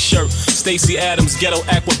Cucinelli shirt. Stacey Adams ghetto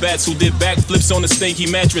aquabats who did backflips on the stinky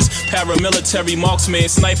mattress. Paramilitary marksman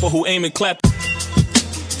sniper who aim and clap.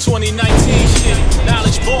 2019 shit.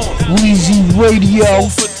 Knowledge born. Weezy radio.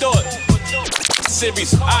 Food for thought.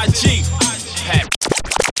 Series IG.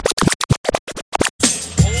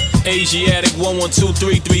 Asiatic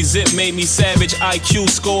 11233 zip made me savage. IQ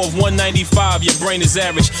score of 195. Your brain is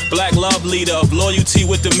average. Black love leader of loyalty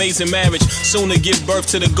with amazing marriage. Soon to give birth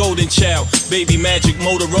to the golden child. Baby magic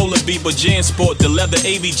Motorola Beeper Jan sport the leather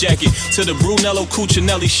AV jacket to the Brunello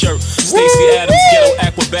Cucinelli shirt. Stacey Adams ghetto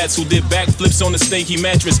aquabats who did backflips on the stinky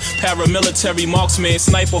mattress. Paramilitary marksman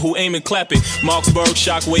sniper who aim and clap it. Marksburg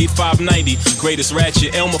Shockwave 590. Greatest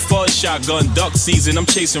ratchet Elmer Fudd shotgun duck season. I'm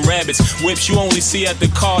chasing rabbits. Whips you only see at the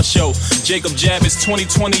car show. Jacob Javits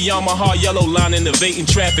 2020 Yamaha yellow line innovating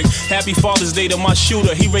traffic. Happy Father's Day to my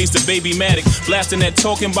shooter. He raised the baby Matic. Blasting that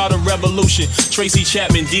talking about a revolution. Tracy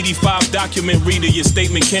Chapman DD5 document reader. Your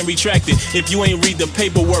statement can't retract it. If you ain't read the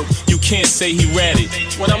paperwork, you can't say he ratted.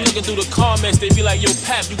 When I'm looking through the comments, they be like, yo,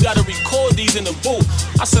 Pap, you gotta record these in the booth.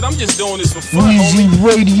 I said, I'm just doing this for fun, Weezy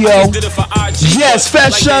radio. Did it for IG. Yes,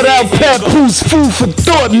 fat like shout out Papoose Food for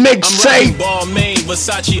Thought mixtape. Balmain,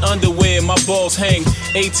 Versace underwear, my balls hang.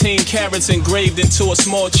 18 carats engraved into a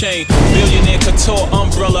small chain. Billionaire couture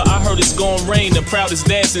umbrella, I heard it's gon' rain. The proudest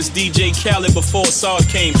dad since DJ Khaled before Saud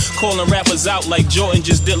came. Calling rappers out like Jordan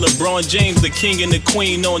just did LeBron James. The king and the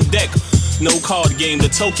queen on deck. No card game, the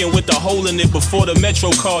token with the hole in it before the Metro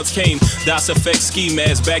cards came. Das Effect ski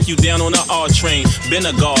mask, back you down on the R train. Been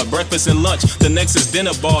a guard, breakfast and lunch, the next is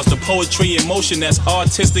dinner bars. The poetry in motion that's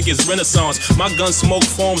artistic is renaissance. My gun smoke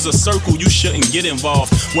forms a circle, you shouldn't get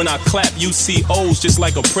involved. When I clap, you see O's just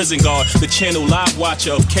like a prison guard. The channel live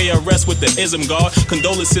watcher of KRS with the ism guard.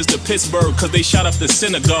 Condolences to Pittsburgh, cause they shot up the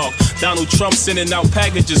synagogue. Donald Trump sending out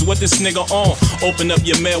packages, what this nigga on? Open up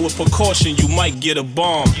your mail with precaution, you might get a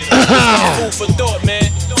bomb. Food for thought, man.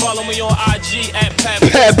 Follow me on IG at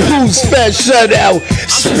Papoose fat shout out.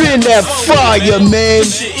 Spin that fire, man.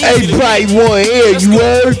 Everybody wanna hear, you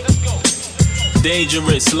heard?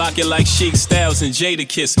 Dangerous, lock it like Chic Styles and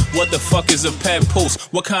Jadakiss. What the fuck is a Papoose?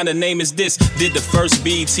 What kind of name is this? Did the first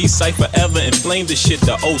BET cypher ever inflame the shit?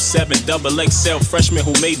 The 07 XXL freshman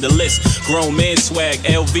who made the list. Grown man swag,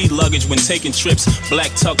 LV luggage when taking trips.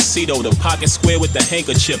 Black tuxedo, the pocket square with the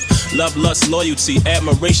handkerchief. Love, lust, loyalty,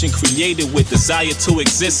 admiration created with desire to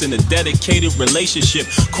exist in a dedicated relationship.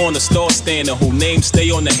 Corner store stander who name stay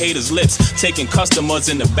on the haters' lips. Taking customers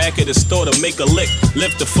in the back of the store to make a lick.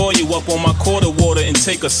 Lift the foil up on my quarter water and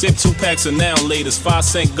take a sip. 2 packs of now laters,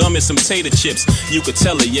 5-cent gum and some tater chips. You could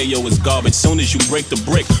tell it, yeah, yo, it's garbage. Soon as you break the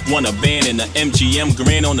brick, want a band in the MGM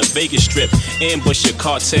Grand on the Vegas Strip. Ambush your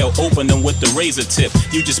cartel, open them with the razor tip.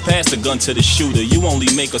 You just pass the gun to the shooter, you only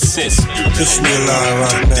make assists. This me a line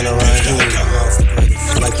around, man, around here.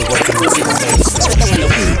 Like the weapon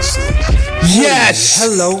Yes,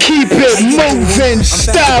 hello. Keep it moving,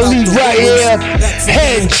 styly right here.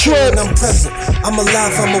 Head trip. I'm present, I'm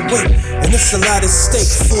alive, I'm awake, and it's a lot at stake.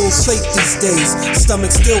 Full plate these days,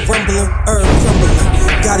 stomach still rumbling, herb crumbling.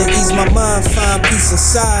 Gotta ease my mind, find peace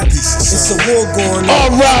inside. It's a war going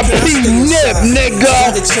on. R.I.P. Nip, nigga.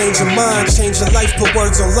 Gotta change your mind, change your life, put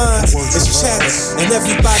words online. It's chat, and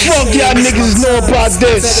everybody. Fuck y'all niggas know about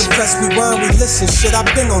this. Better press rewind, we listen, shit, I've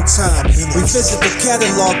been on time. Revisit the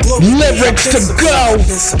catalog, lyrics to go.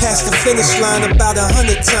 Past the finish line about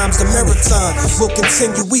 100 times. The marathon will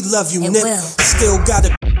continue. We love you, Nip. Still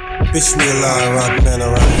gotta bitch me a line, rock man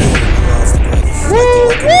around here.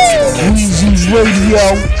 Weezy Radio.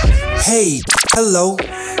 Hey, hello.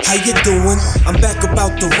 How you doing? I'm back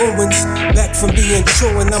about the ruins. Back from being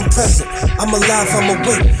true and I'm present. I'm alive, I'm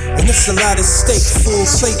awake. And it's a lot at stake. Full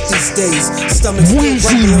plate these days. Stomach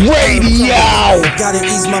Weezy Radio. Gotta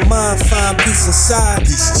ease my mind, find peace inside.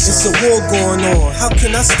 It's a war going on. How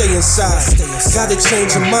can I stay inside? Gotta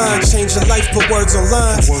change your mind, change your life, put words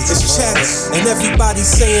online. It's chat, and everybody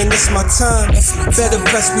saying it's my time. Better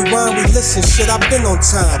press rewind, we listen, shit, I've been on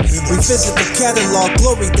time. Revisit the catalog,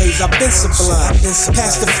 glory days, I've been sublime.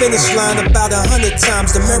 Past the finish line about 100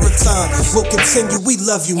 times. The marathon will continue, we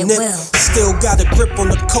love you, Nip. Still got a grip on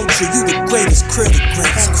the culture, you the greatest critic.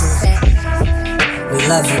 We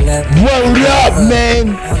love you, Nip. Word up,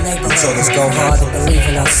 man. You told us go hard and believe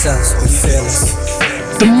in ourselves. We feel it.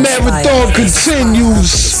 The marathon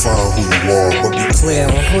continues. Define who you are, but be clear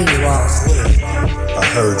on who you are. I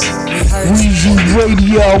heard you. Weezy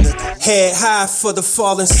Radio. Head high for the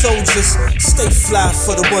fallen soldiers. Stay fly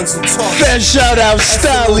for the ones who talk. Fair shout out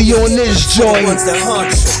Styly on this joint. The ones that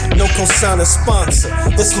haunt you. No cosigner sponsor.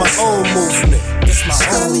 This my own movement. This my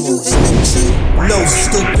own movement. No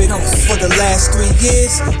stupid. For the last 3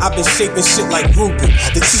 years, I've been shaping shit like Rubik.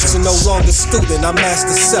 The teacher no longer student. I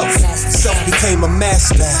master self. Self became a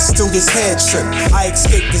master. Through this head trip, I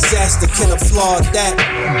escaped disaster. Can applaud that.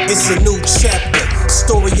 It's a new chapter.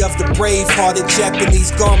 Story of the brave-hearted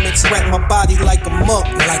Japanese garments wrap my body like a monk.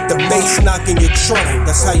 Like the bass knocking your trunk.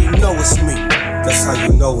 That's how you know it's me. That's how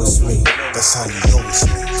you know it's me. That's how you know it's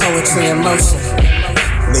me. Poetry in motion.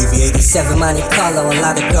 Navy 87 Monte Carlo, a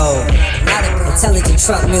lot of gold. Intelligent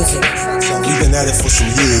truck music. We've been at it for some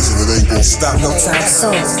years and it ain't gonna stop. No time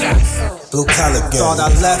soon. Blue collar gang. Thought I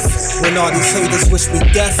left when all these haters wish me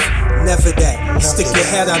death. Never that. Stick your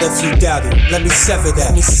head out if you doubt it. Let me sever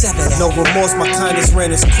that. No remorse, my kindness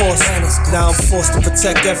ran its course. Now I'm forced to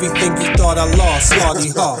protect everything you thought I lost. Hardy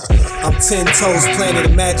heart. I'm 10 toes planted,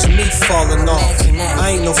 imagine me falling off.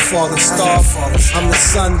 I ain't no falling star. I'm the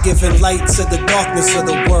sun giving light to the darkness of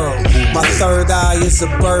the world. My third eye is a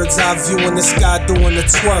bird's eye view in the sky doing a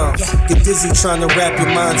twirl. Get dizzy trying to wrap your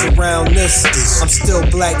minds around this. I'm still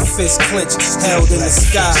black fist clenched, held in the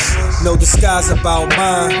sky. No disguise about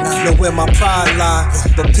mine. Know where my pride lie,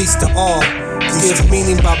 but peace to all. Give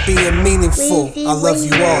meaning by being meaningful. I love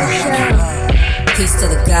you all. Peace to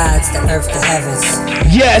the gods, the earth, the heavens.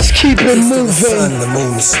 Yes, keep it moving. The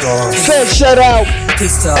moon, the stars. Fair shout out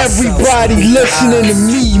everybody listening to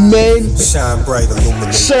me, man. Shine bright,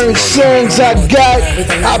 illuminate. Certain songs I got,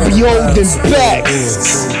 I be holding back.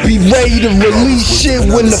 Be ready to release shit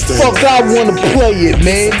when the fuck I wanna play it,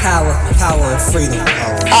 man. Power and freedom.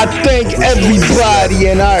 I thank everybody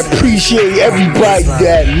and I appreciate everybody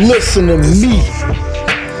that listen to me.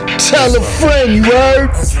 Tell a friend, you heard?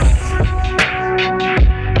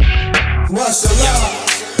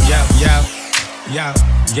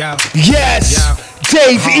 Yes,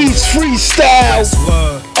 Dave East Freestyle.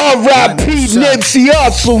 R.I.P. Nipsey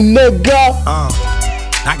Hussle, nigga.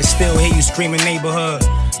 I can still hear you screaming neighborhood.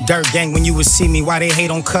 Dirt gang when you would see me, why they hate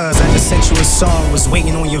on cuz? I just sent you a song, was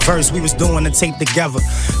waiting on your verse. We was doing the tape together.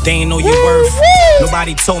 They ain't know your worth.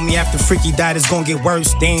 Nobody told me after Freaky died it's gonna get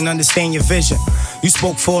worse. They ain't understand your vision. You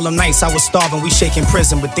spoke for all them nights, I was starving, we shaking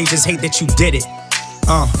prison, but they just hate that you did it.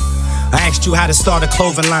 I asked you how to start a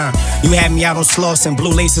clothing line. You had me out on Sloss and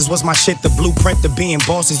blue laces was my shit. The blueprint to being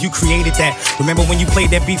bosses, you created that. Remember when you played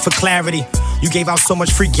that beat for clarity? You gave out so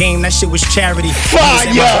much free game, that shit was charity.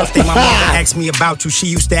 Fire! My birthday, my mother asked me about you. She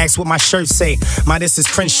used to ask what my shirt say. My this is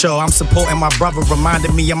Crenshaw, I'm supporting my brother.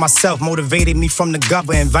 Reminded me of myself, motivated me from the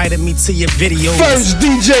gutter. Invited me to your videos. First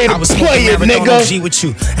DJ to play it, nigga. OG with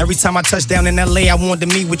you. Every time I touched down in LA, I wanted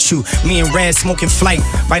to meet with you. Me and Red smoking flight,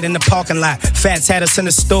 right in the parking lot. Fats had us in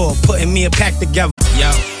the store, putting me a pack together.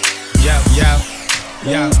 Yo.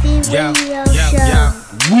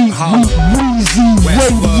 Weezy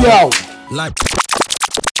Radio. Like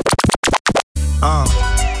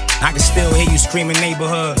I can still hear you screaming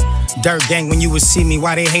neighborhood. Dirt gang when you would see me,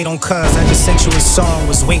 why they hate on cuz? I just sent you a song,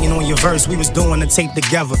 was waiting on your verse. We was doing the tape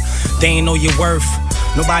together, they ain't know your worth.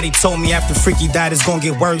 Nobody told me after Freaky died it's gonna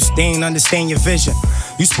get worse. They ain't understand your vision.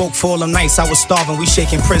 You spoke for all them nights I was starving, we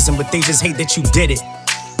shaking prison, but they just hate that you did it.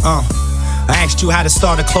 I asked you how to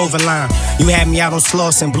start a clothing line. You had me out on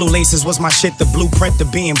Sloss and blue laces was my shit. The blueprint to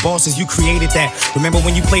being bosses, you created that. Remember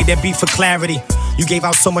when you played that beat for clarity? You gave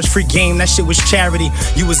out so much free game, that shit was charity.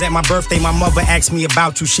 You was at my birthday, my mother asked me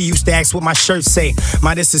about you. She used to ask what my shirt say.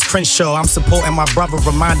 My this is Crenshaw, I'm supporting my brother.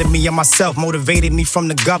 Reminded me of myself, motivated me from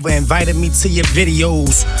the governor. Invited me to your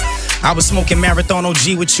videos. I was smoking Marathon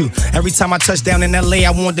OG with you. Every time I touched down in LA, I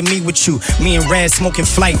wanted to meet with you. Me and Red smoking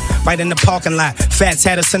Flight, right in the parking lot. Fats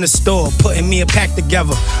had us in the store, putting me a pack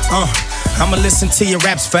together. I'ma listen to your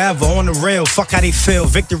raps forever, on the real, fuck how they feel.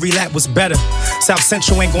 Victory lap was better. South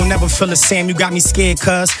Central ain't gon' never feel the same. You got me scared,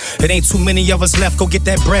 cuz. It ain't too many of us left, go get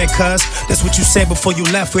that bread, cuz. That's what you said before you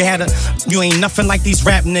left. You ain't nothing like these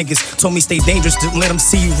rap niggas. Told me stay dangerous, didn't let them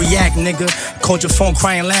see you react, nigga. Called your phone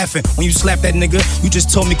crying, laughing. When you slapped that nigga, you just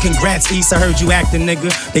told me congrats, East, I heard you acting, nigga.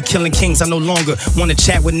 They killing kings, I no longer wanna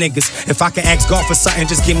chat with niggas. If I could ask God for something,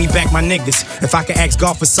 just give me back my niggas. If I could ask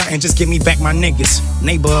God for something, just give me back my niggas.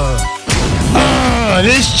 Neighborhood.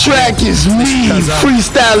 This track is me.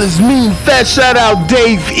 Freestyle is me. Fat shout out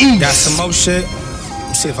Dave East. Got some more shit.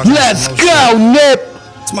 See if I can Let's go, Nip.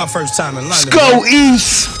 It's my first time in London. Let's go, man.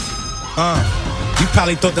 East. You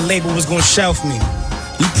probably thought the label was gonna shelf me.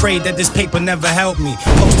 You prayed that this paper never helped me.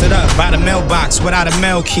 Posted up by the mailbox without a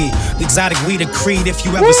mail key. The exotic weed of Creed if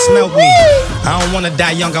you ever smelled me. I don't wanna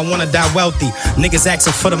die young, I wanna die wealthy. Niggas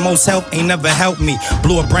asking for the most help ain't never helped me.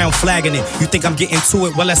 Blue or brown flag in it. You think I'm getting to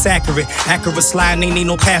it? Well, that's accurate. Accurate slide, ain't need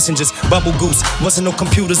no passengers. Bubble goose. Wasn't no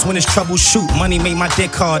computers when it's troubleshoot. Money made my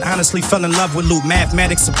dick hard. Honestly fell in love with loot.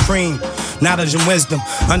 Mathematics supreme. Knowledge and wisdom.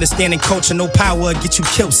 Understanding culture, no power get you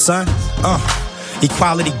killed, son.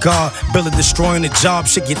 Equality guard, builder destroying the job.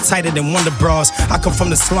 Shit get tighter than Wonder Bras. I come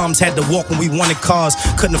from the slums, had to walk when we wanted cars.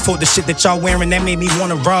 Couldn't afford the shit that y'all wearing, that made me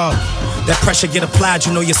wanna rob. That pressure get applied,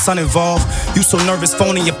 you know your son involved. You so nervous,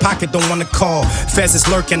 phone in your pocket, don't wanna call. Feds is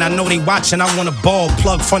lurking, I know they watching, I wanna ball.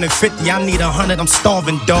 Plug front and 50, I need 100, I'm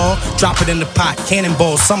starving, dawg. Drop it in the pot,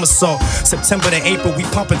 cannonball, somersault. September to April, we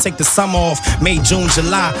pump and take the summer off. May, June,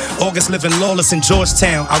 July, August living lawless in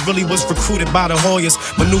Georgetown. I really was recruited by the Hoyas,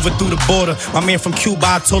 maneuvered through the border. My man from Cuba,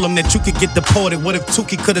 I told him that you could get deported. What if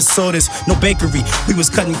Tukey could've saw this? No bakery, we was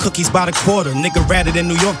cutting cookies by the quarter. Nigga ratted in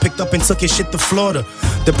New York, picked up and took his shit to Florida.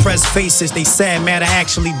 Depressed faces, they sad, mad I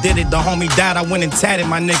actually did it. The homie died, I went and tatted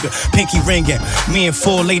my nigga. Pinky ringing, me and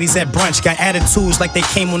 4 ladies at brunch. Got attitudes like they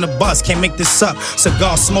came on the bus, can't make this up.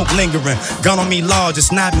 Cigar smoke lingering, gun on me large,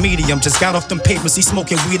 it's not medium. Just got off them papers, he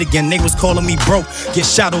smoking weed again. They was calling me broke, get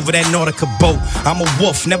shot over that Nautica boat. I'm a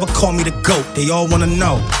wolf, never call me the goat, they all wanna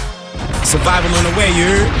know. Survival on the way, you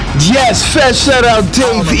heard? Yes, fat shout out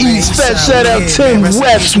Dave East, fat shout out Tim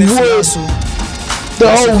Westwood, the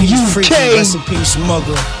whole UK. Recipe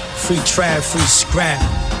smuggler, free trap, free scrap,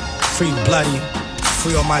 free bloody,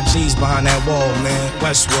 free all my G's behind that wall, man.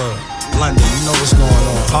 Westwood, London, you know what's going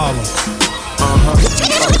on, Harlem.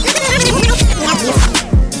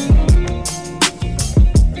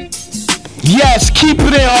 Yes, keep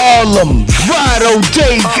it in Harlem. Vado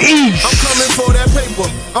Dave East. I'm coming for that paper.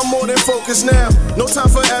 I'm more than focused now. No time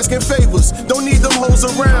for asking favors. Don't need them hoes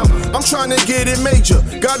around. I'm trying to get it major.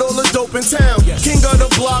 Got all the dope in town. King of the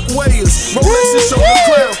block weighers. Rolexes show the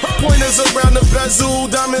crown. Pointers around the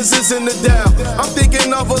bezel. Diamonds is in the dial. I'm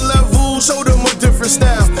thinking of a level. Show them a different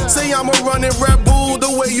style. Say I'm a running Red Bull. The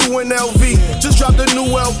way you in LV. Just dropped a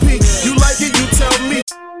new LP. You like it, you tell me.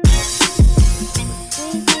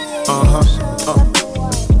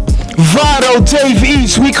 Vado Dave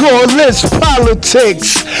East, we call this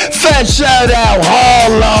politics. Fat shout out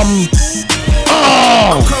Harlem.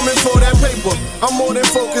 I'm coming for that paper. I'm more than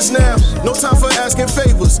focused now. No time for asking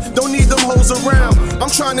favors. Don't need them hoes around. I'm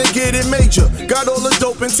trying to get it major. Got all the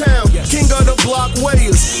dope in town. King of the block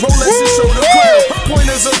weighers. Rolexes show the crown.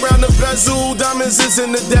 Pointers around the bezel. Diamonds is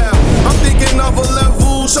in the dial. I'm thinking of a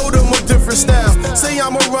level. Show them a different style. Say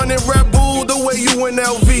I'm a running Red Bull. The way you in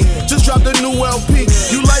LV. Just dropped a new LP.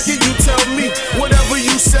 You like it, you tell me. Whatever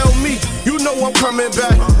you sell me. You know I'm coming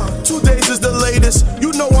back. 2 days is the latest. You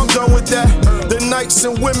know I'm done with that. The nights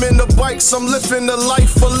and women, the bikes. I'm living the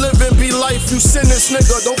life for living be life. You sin this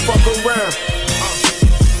nigga, don't fuck around.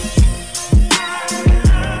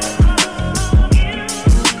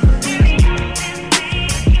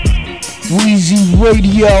 Weezy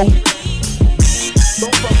Radio.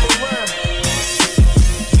 Don't fuck around.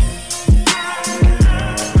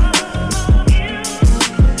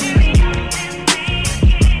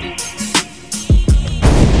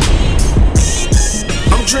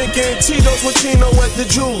 drinking Tito's with Chino at the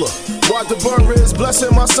jeweler. While the burner is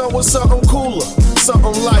blessing my son with something cooler,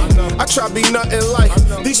 something light. I try be nothing like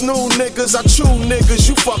these new niggas. I chew niggas,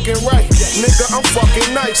 you fucking right. Nigga, I'm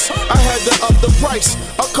fucking nice. I had to up the price.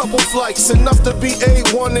 A couple flights, enough to be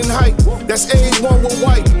A1 in height. That's A1 with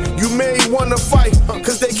white. You may wanna fight,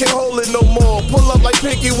 cause they can't hold it no more. Pull up like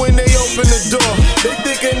Pinky when they open the door. They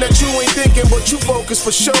thinking that you ain't thinking, but you focus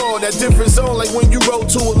for sure. That different zone like when you roll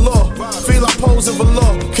to a law. Feel like posing for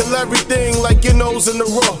law. Kill everything like your nose in the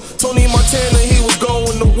raw. Tony Montana, he was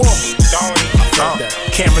going to war.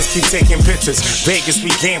 Cameras keep taking pictures. Vegas, we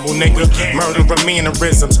gamble, nigga. Murder of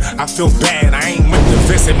mannerisms. I feel bad, I ain't went to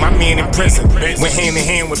visit my man in prison. Went hand in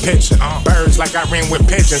hand with picture. Birds like I ran with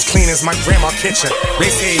pigeons. Clean as my grandma's kitchen. They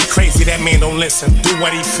say he crazy, that man don't listen. Do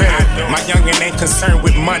what he feel. My youngin' ain't concerned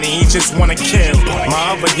with money, he just wanna kill.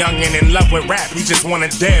 My other youngin' in love with rap, he just wanna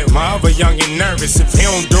deal. My other youngin' nervous, if he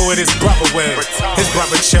don't do it, his brother will. His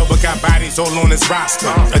brother chill, but got bodies all on his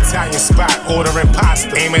roster. Italian spot, ordering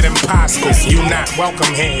pasta. Aim at imposters. You not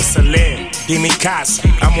welcome here, Salim. Give me casa.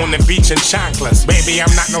 I'm on the beach in chocolates. Baby,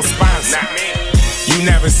 I'm not no sponsor. Not me. You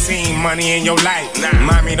never seen money in your life.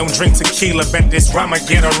 Mommy don't drink tequila, bet this rum'll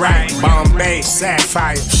get her right. Bombay,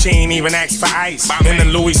 Sapphire, she ain't even asked for ice. In the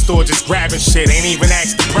Louis store just grabbing shit, ain't even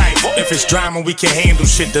asked the price. If it's drama, we can handle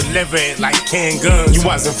shit, deliver it like canned guns. You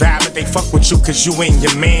wasn't valid, they fuck with you cause you ain't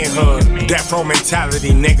your manhood. Death row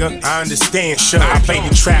mentality, nigga, I understand, sure. I played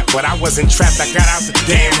the trap, but I wasn't trapped, I got out the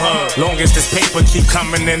damn hood. Long as this paper keep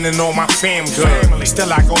coming in and all my fam good.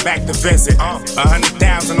 Still I go back to visit.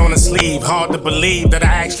 100,000 on the sleeve, hard to believe that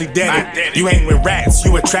I actually did it. You ain't with rats,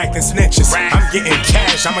 you attracting snitches. I'm getting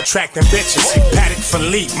cash, I'm attracting bitches. Paddock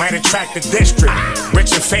Philippe might attract the district.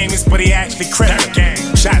 Rich and famous, but he actually crippled.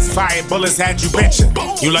 Shots fired, bullets had you bitching.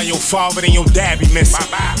 You love your father, then your dad be missing.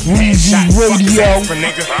 Headshot, fuck his ass for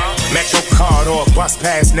nigga. Metro card or a bus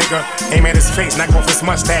pass, nigga. Aim at his face, knock off his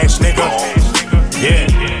mustache, nigga. Yeah,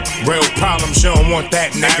 real problems, you don't want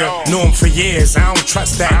that, nigga. Knew him for years, I don't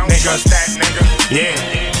trust that, nigga.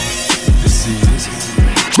 Yeah.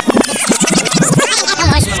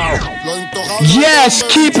 Yes,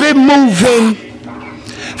 keep it moving.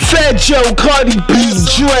 Fat Joe, Cardi B,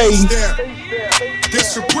 Dre,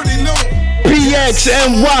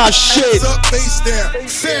 PXNY shit.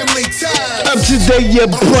 Up to date your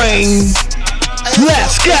brain.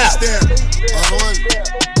 Let's go.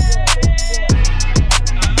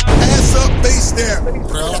 Ass up, face down.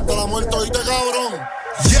 Real hasta la muerte, oíste, cabrón.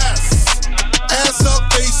 Yes. Ass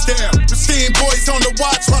up, face down. Pristine boys on the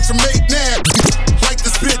watch them make now. Light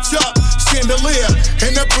this bitch up, chandelier.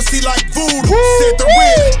 And that pussy like voodoo, said the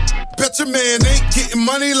real. Bet your man ain't getting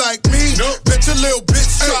money like me. Nope. Bet your little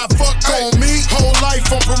bitch try fuck on me. Whole life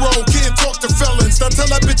on parole, can't talk to felons. Now tell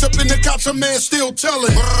that bitch up in the couch, a man still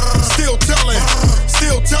telling. Still telling,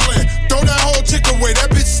 still telling. Throw that whole chick away, that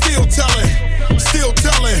bitch still telling. Still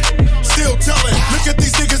telling, still telling. Look at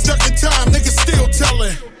these niggas ducking time, niggas still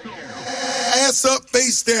telling. Ass up,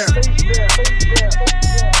 face down.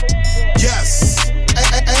 Yes.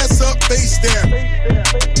 Ass up, face down.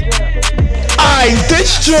 Aight,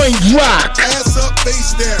 this joint rock. Ass up,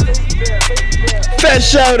 face down. Fat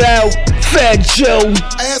shout out, Fat Joe.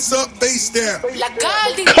 Ass up, face down.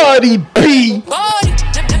 Cardi B. Body.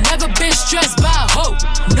 Never been stressed by a hoe.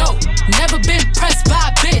 No, never been pressed by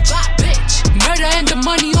a bitch. Murder and the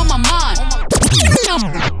money on my mind.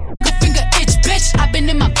 Finger itch, bitch. I've been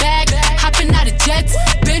in my bag, hopping out of jets,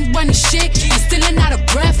 been running shit and stealing out of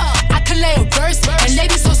breath. I can lay a verse and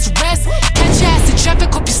ladies on stress. Catch your ass in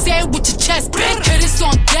traffic, hope you say it with your chest. Big hitters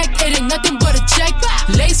on deck, it ain't nothing but a check.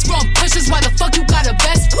 Lace from pushes, why the fuck you got a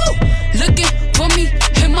vest? Woo! Looking for me,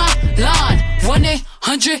 hit my line.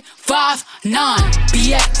 1-800-59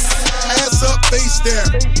 BX. Ass up, face down.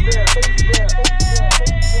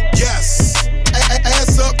 Yes.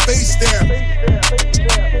 Ass up, face down.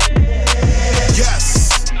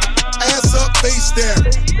 Yes. Ass up, face down.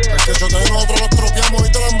 Es que yo te nosotros los tropeamos y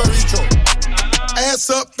te dan bebicho. Ass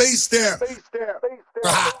up, face down.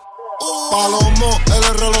 Palomo, el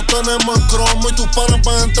reloj tenemos en cromo y tus panas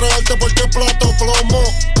van a entregarte porque plato plomo.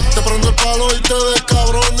 Te prendo el palo y te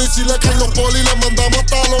descabrón. Y si le caen los polis, le mandamos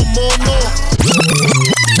hasta los monos.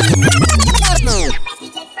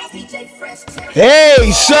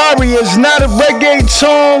 Hey, sorry, it's not a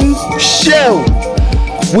reggaeton show.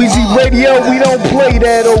 Weezy Radio, we don't play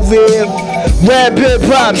that over here. Rap hip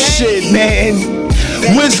hop shit, man.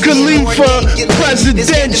 Wiz Khalifa,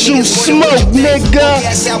 presidential smoke, nigga.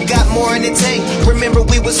 Gas out, got more in the tank. Remember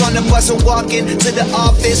we was on the bus and walking to the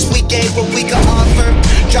office. We gave what we could offer.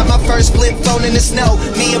 Dropped my first flip phone in the snow.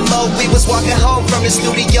 Me and Mo, we was walking home from the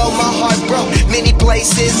studio. My heart broke. Many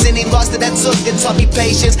places, any loss that I took, it taught me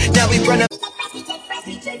patience. Now we run up.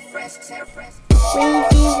 Weezy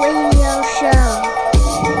Radio Show.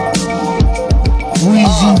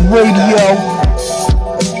 Weezy Radio.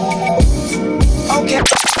 Okay.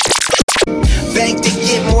 Bank to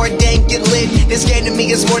get more dank, get lit. This game to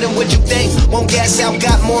me is more than what you think. Won't gas out,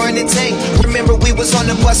 got more in the tank. Remember we was on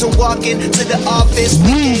the bus and walking to the office.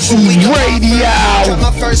 Weezy Radio. Dropped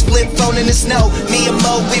my first flip phone in the snow. Me and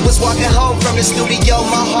Mo, we was walking home from the studio.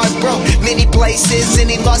 My heart broke. Many places,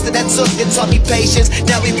 any loss that I took, it taught me patience.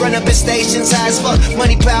 Now we run up in stations, high as fuck.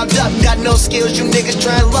 Money piled up, got no skills. You niggas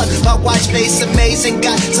trying luck. My watch face amazing.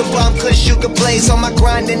 Got some bomb kush you could blaze. On my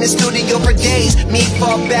grind in the studio for days. Me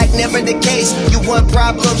fall back, never the case. You want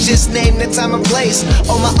problems, just name the time and place.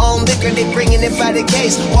 On my own liquor, they bringing it by the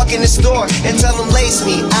case. Walk in the store and tell them lace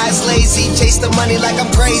me. Eyes lazy, chase the money like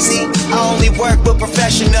I'm crazy. I only work with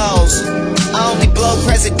professionals. I only blow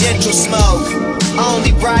presidential smoke. I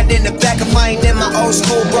only ride in the back if I ain't in my old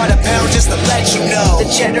school. Brought a pound just to let you know. The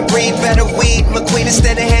cheddar breed, better weed. McQueen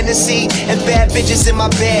instead of Hennessy. And bad bitches in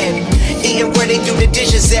my bed. Eating where they do the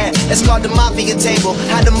dishes at. That's called the mafia table.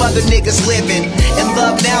 How them other niggas living. In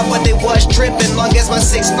love now, but they was tripping. Long as my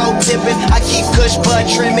 6'4" tipping. I keep kush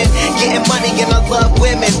bud trimming. Getting money and I love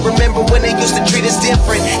women. Remember when they used to treat us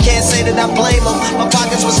different. Can't say that I blame them. My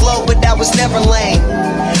pockets was low, but that was never lame.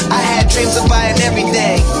 I had dreams of buying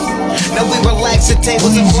everything. Now we relax at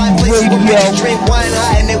tables and fly places where bitches drink wine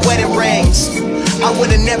high in their wedding rings. I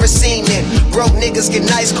would've never seen it. Broke niggas get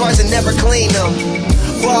nice cars and never clean them.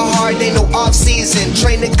 Ball hard, ain't no off season.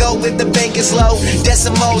 Train to go if the bank is low.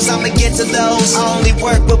 Decimals, I'ma get to those. I only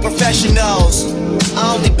work with professionals.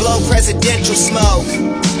 I only blow presidential smoke.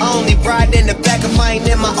 I only ride in the back if I ain't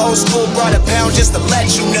in my old school. Brought a pound just to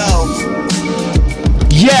let you know.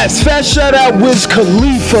 Yes, fat shout out Wiz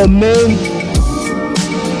Khalifa, man.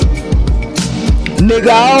 Nigga,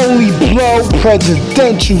 I only blow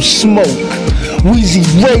presidential smoke. Weezy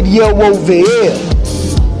Radio over here.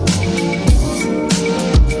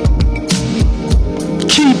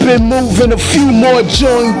 Keep it moving, a few more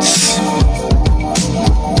joints.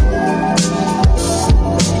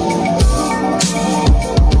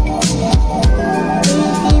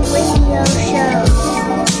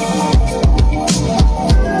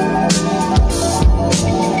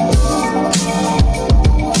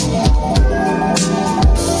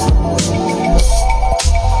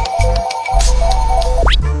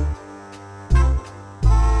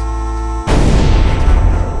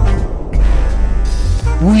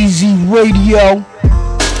 Weezy Radio.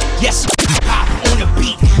 Yes, on the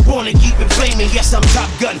beat, born to keep it flaming. Yes, I'm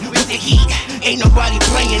Top Gun with the heat. Ain't nobody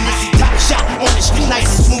playing. This is top shot on the street, nice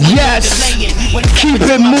and smooth. Yes, keep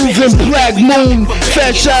it moving, Black Moon.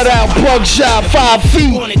 Fat shout out, Buckshot, 5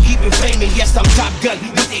 feet. Born to keep it flaming. Yes, I'm Top Gun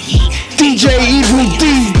with the heat. DJ Evil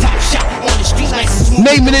D.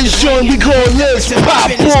 Naming this joint, we call this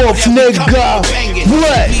Pop Off, nigga.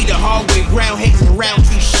 What? Be the hallway, ground hazing round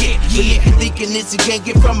tree shit. Yeah, thinking this you can't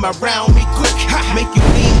get from around me quick. Make you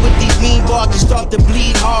lean with these mean bars and start to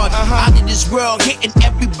bleed hard. Out of this world, hitting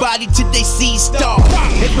everybody till they see stars.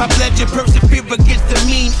 Hip hop legend, persevere against the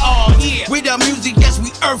mean odds. With our music, yes,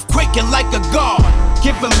 we earthquaking like a god.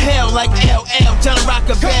 Give them hell like LL, tell them rock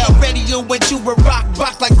a bell. Radio went to a rock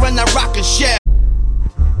box like when I rock a shell.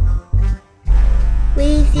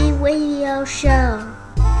 Weezy Radio Show.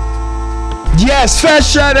 Yes, fat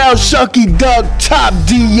shout out Shucky Duck, Top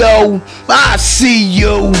D.O. I see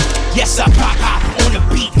you. Yes, I pop on the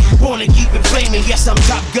beat, born to keep it flaming. Yes, I'm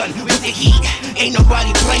Top Gun with the heat. Ain't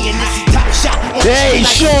nobody playing. This is top shot. Hey,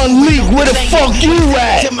 Sean Leak, where the fuck you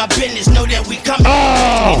at? Tell my business, know that we coming.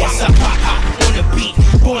 Yes, I pop on the beat,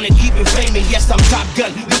 born to keep it flaming. Yes, I'm Top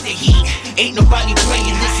Gun with the heat. Ain't nobody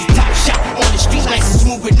playing. This is top shot on the street, nice and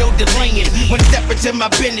smooth with no delaying. When step into my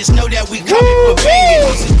business, know that we coming for banging.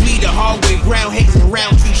 This is bleed the hallway, ground hazing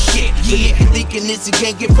round tree shit. Yeah, thinking this you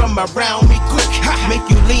can't get from around me quick. Make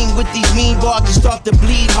you lean with these mean bars and start to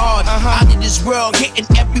bleed hard. Out of this world, hitting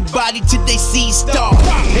everybody till they see stars.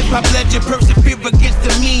 Hip hop legend, persevere against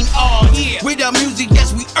the mean odds. With our music,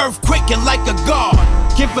 yes, we earthquaking like a god.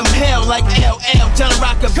 Give them hell like LL, tell them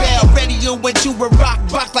rock a bell. Radio went to a rock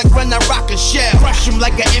box like when I rock a shell. Crush him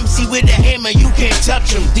like an MC with a hammer, you can't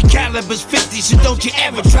touch him. The caliber's 50, so don't you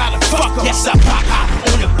ever try to fuck him. Yes, I pop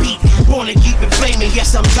on the beat, born to keep it flaming.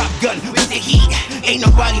 Yes, I'm Top Gun with the heat. Ain't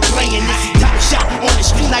nobody playing. This is top shot on the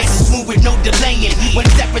street, nice and smooth with no delaying. When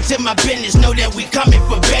step into my business, know that we coming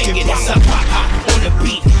for banging. Yes, I'm pop hot on the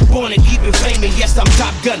beat, born to keep it flaming. Yes, I'm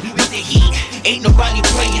Top Gun with the heat. Ain't nobody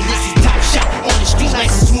playing. This is top shot on the street,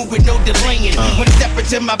 nice and smooth with no delaying. When step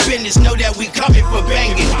into my business, know that we coming for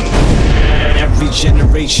banging. Every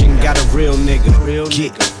generation got a real nigga.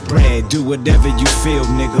 Get bread, do whatever you feel,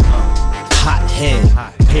 nigga. Hot head,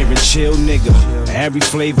 here and chill, nigga. Every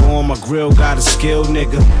flavor on my grill got a skill,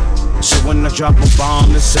 nigga. So when I drop a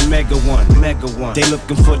bomb, it's a mega one. They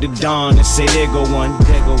looking for the dawn and say there go one.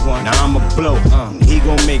 Now I'ma blow, he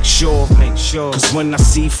gon' make sure. Cause when I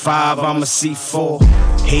see 5, I'ma see 4.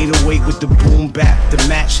 808 with the boom bap, the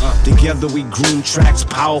match. Together we groom tracks,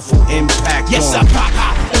 powerful impact. Yes, I pop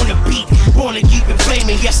hot on the beat, born to keep it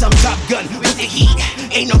flaming. Yes, I'm Top Gun with the heat.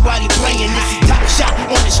 Ain't nobody playing. This is top shot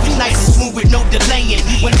on the street, nice and smooth with no delaying.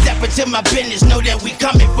 When step into my business, know that we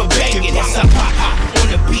coming for banging. Yes, I pop hot on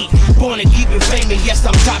the beat, born to keep it flaming. Yes,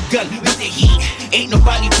 I'm Top Gun with the heat. Ain't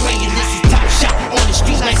nobody playing. This is top shot on the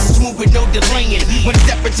street, nice and smooth with no delaying. When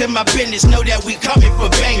step into my business, know that we coming for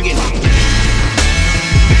banging.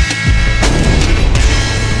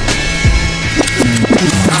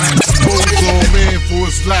 Expose all man for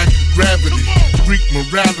his lack of gravity, Greek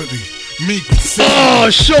morality, meek Oh,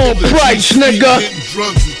 Sean Price, nigga. Hitting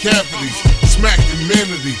drugs and cavities, smack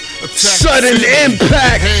humanity, attack sudden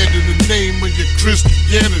impact. Hand in the name of your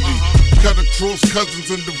Christianity. Cut across cousins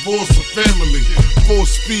and divorce a family.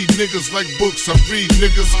 Force feed niggas like books I read,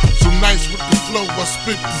 niggas. So nice with the flow, I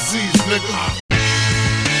spit disease, nigga.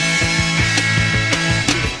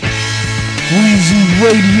 Weezy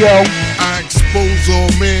Radio. I expose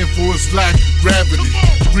all man for his lack of gravity,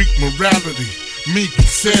 Greek morality, meek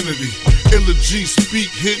insanity. Illa G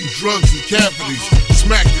speak, hitting drugs and cavities,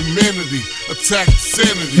 smack humanity, attack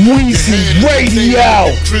sanity. Weezy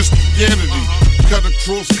Radio. Christianity. Cut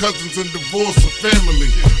across cousins and divorce a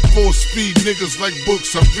family. Force feed niggas like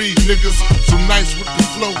books I read, niggas. So nice with the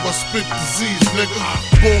flow, I spit disease, nigga.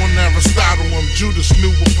 Born Aristotle, I'm Judas,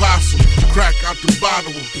 new apostle. Crack out the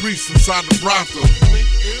bottle, a priest inside the brothel.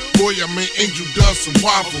 Boy, I made angel dust and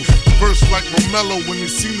waffles. Verse like Romello when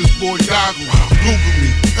he seen this boy goggle. Google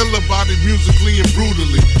me, illa body musically and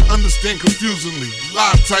brutally. Understand confusingly,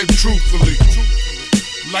 lie type truthfully.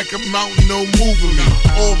 Like a mountain, no moving me.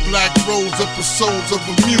 All black rose episodes of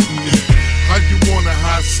a mutiny. How you want a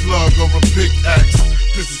high slug or a pickaxe?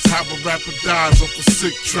 This is how a rapper dies off of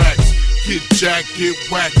sick tracks. Get jacked, get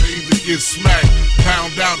whacked, or either get smacked.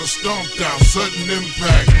 Pound out or stomped out, sudden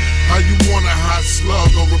impact. How you want a high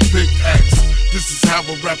slug or a pickaxe? This is how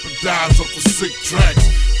a rapper dies off of sick tracks.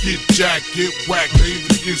 Get jacked, get whacked, or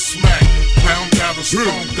either get smacked. Pound out or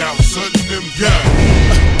stomped out, sudden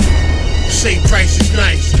impact. Say price is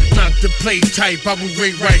nice, not the play type. I will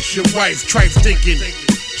Ray Rice, your wife, trife thinking.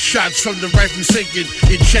 Shots from the rifle sinking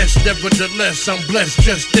in chest, nevertheless, I'm blessed,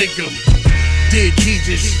 just think 'em. Dear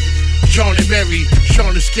Jesus, John and Mary,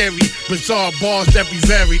 Sean is scary, bizarre bars that be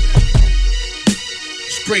varied.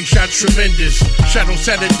 Spray shot tremendous, shot on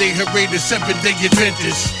Saturday, Herrera, 7-day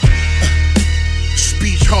Adventist.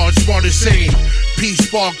 Speech hard, smart and sane. Peace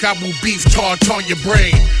spark, I will beef tart on your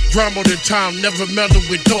brain. Grind all the time, never mellow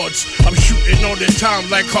with thoughts. I'm shooting all the time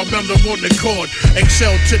like Carmelo on the court.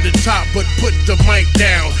 Excel to the top, but put the mic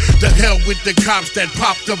down. The hell with the cops that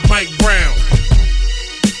popped up Mike Brown.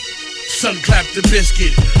 Sun clap the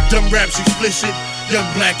biscuit, dumb raps explicit, young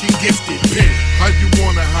black and gifted. Pin. How you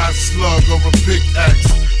want a high slug or a pickaxe?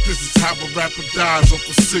 This is how a rapper dies off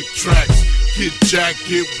of sick tracks. Get jacked,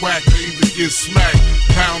 get whacked, or either get smacked.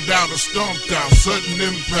 Pound out or stomped out, sudden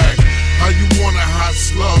impact. How you want a hot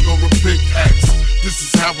slug or a pickaxe? This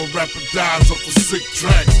is how a rapper dies off of sick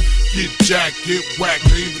tracks. Get jacked, get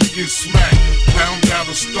whacked, or either get smacked. Pound out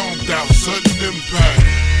or stomped out, sudden impact.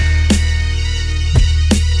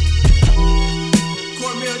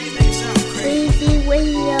 Weezy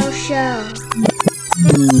Radio Show.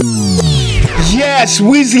 Yes,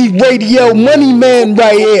 Weezy Radio, Money Man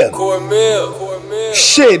right here.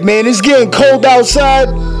 Shit, man, it's getting cold outside.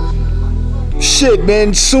 Shit,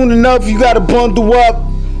 man, soon enough you gotta bundle up.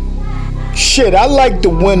 Shit, I like the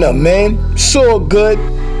winter, man. It's all good.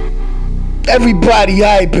 Everybody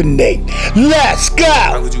hibernate. Let's go.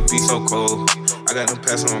 How could you be so cold? I got no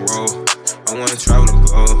pass on the road. I wanna travel to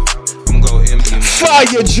go. I'm go MB.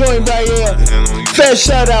 Fire joint right here. Fair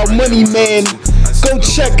shout out, Money Man. Go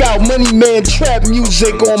check out Money Man Trap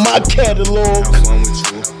Music on my catalog.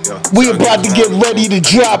 We about to get ready to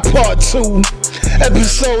drop part 2.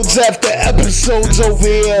 Episodes after episodes over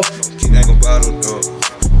here. You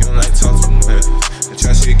don't like talk too much.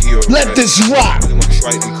 give her a Let this rock. Really want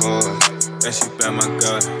striking card. That shit back, my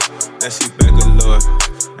God. That shit back, good Lord.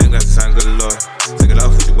 Ain't got time, good Lord. Take it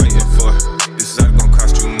off, what you waiting for? This is how it gon'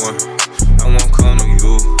 cost you more. I won't call on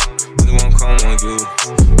you. Really won't call on you.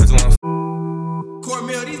 I just want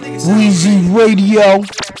Weezy Radio.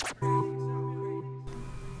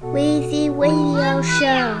 Weezy Radio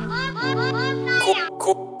Show.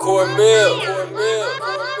 Cornmeal.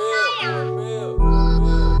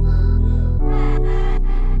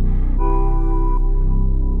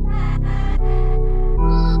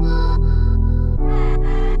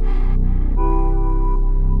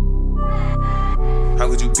 How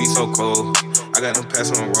could you be so cold? I got no pass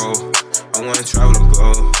on the road. I wanna travel to go.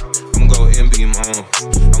 I'ma go and be my own.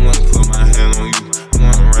 I wanna put my hand on you. I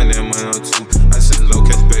wanna run that money on too. I said low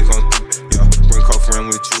cash back on through. Yeah, bring cold friend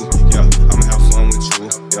with you. Yeah, I'ma have fun with you.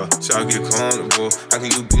 Yeah, so I get comfortable. How can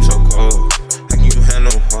you be so cold? How can you have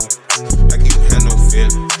no heart? How can you have no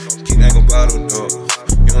feeling? Keep that gon' bottle dog.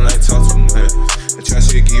 You don't like talk too much. And try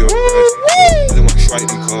shit give you a rush. Really want strike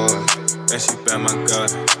the card. That shit back, my God.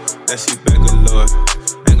 That shit back, good Lord.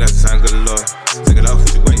 Ain't got time, good Lord. Take it off, what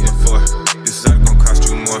you waiting for? This is how it gon' cost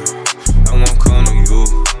you more. I won't call on you.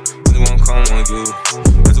 Really won't call on you.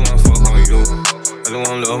 I just wanna fuck on you. I just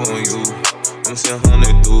wanna love on you. I'm saying on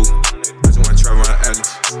that dude. I just wanna try around Alex.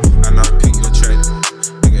 I know how to pick your track.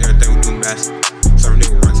 Nigga, everything we do master. Serve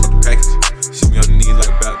nigga runs with the package. Shoot me on the knees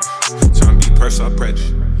like balance. Tryna be personal, I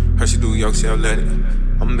practice. Her she do yoke, she let it.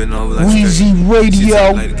 I'm been over like Weezy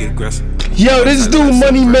Radio. Yo, this dude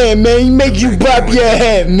Money Man, he make you bop your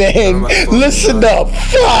head, man. Listen up,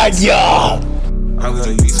 fire. How could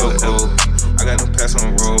you be so cold? I got no pass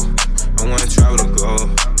on the road. I wanna travel to go.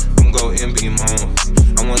 I'ma go and be my own.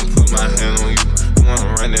 I wanna put my hand on you. I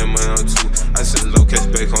wanna run that money on too. I said low cash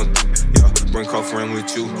back on through. Yeah, bring cold friend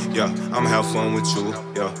with you. Yeah, I'ma have fun with you.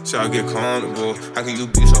 Yeah, so I get comfortable. How can you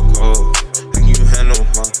be so cold? How can you have no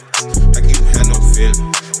heart? How can you have no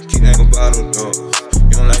feeling? Keep that gon' bottle dog.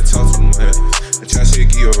 You don't like talk too much. I try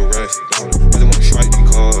shit give you a rush. Really want strike the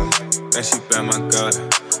card. That shit back, my God.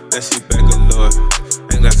 That shit back, good Lord.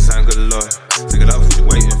 Ain't got time, good Lord. Take it off, what you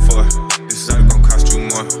waiting for? This is how it gon' cost you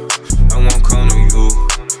more. I won't call on you.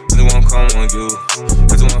 Really won't call on you.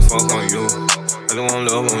 I just wanna fuck on you. I just wanna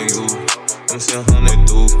love on you. I'm saying on that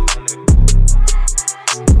dude.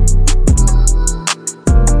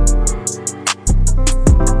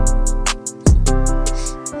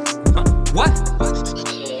 What?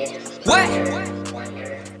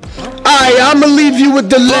 Alright, I'ma leave you with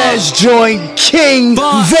the last joint, King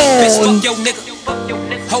Von.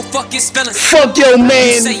 Fuck your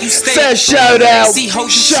man. Fat shout out,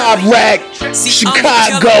 Chirac,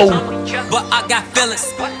 Chicago. But I got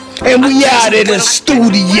feelings. And we out of the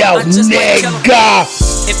studio, nigga.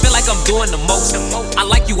 It feel like I'm doing the most. I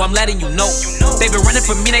like you, I'm letting you know. They been running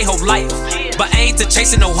for me they whole life, but I ain't to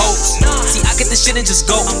chasing no hoes. See, I get this shit and just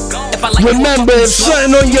go. If I like remember, if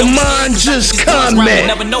something on your mind, just comment.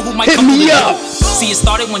 Hit me up. See, it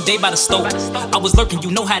started one day by the stove. I was lurking,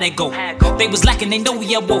 you know how that go. They was lacking, they know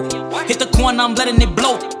we awoke. Hit the corner, I'm letting it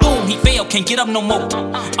blow. Boom, he failed, can't get up no more.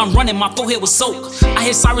 I'm running, my forehead was soaked. I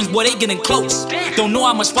hear sirens, boy, they getting close. Don't know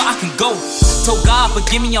how much far I can go. Told God,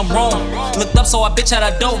 forgive me, I'm wrong. Looked up, so I bitch at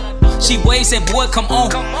her door. She waved, said, boy, come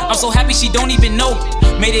on. I'm so happy she don't even know.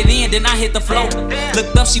 Made it in, then I hit the floor.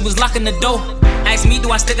 Looked up, she was locking the door. Asked me, do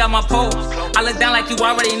I still got my pole? I look down like you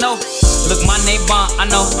already know. Look, my name Bond, I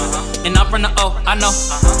know. And I'm from the O, I know.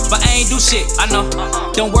 But I ain't do shit, I know.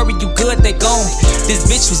 Don't worry, you good, they gone. This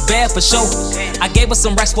bitch was bad for sure. I gave her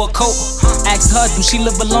some racks for a coat. Asked her, do she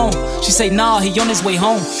live alone? She say, nah, he on his way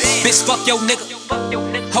home. Bitch, fuck your nigga.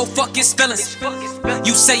 Ho, fuck his feelings.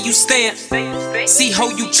 You say you stayin'. See, ho,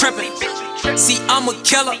 you trippin'. See, I'm a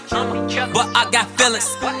killer, but I got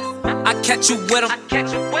feelings. I catch you with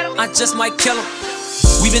him, I just might kill him.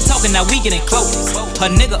 We been talking, now we getting close. Her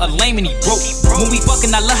nigga a lame and he broke. When we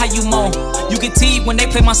fucking, I love how you moan. You get teed when they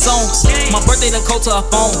play my songs. My birthday to code to her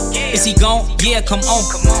phone. Is he gone? Yeah, come on.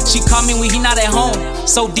 She call me when he not at home.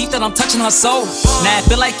 So deep that I'm touching her soul. Now I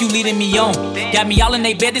feel like you leading me on. Got me all in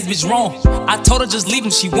they bed, this bitch wrong. I told her just leave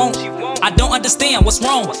him, she won't. I don't understand what's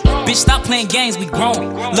wrong. Bitch, stop playing games, we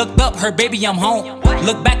grown. Looked up, her baby, I'm home.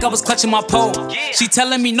 Look back, I was clutching my pole. She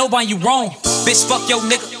telling me, no, Vaughn, you wrong. Bitch, fuck your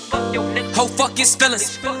nigga. Ho, fuck his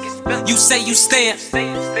feelings. You say you stayin'.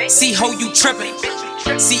 See, ho, you trippin'.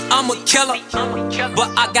 See, I'm a killer,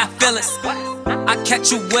 but I got feelings. I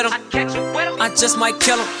catch you with him, I just might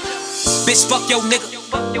kill him. Bitch, fuck your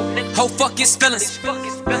nigga. Ho, fuck his feelings.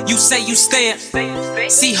 You say you stayin'.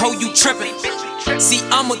 See, ho, you trippin'. See,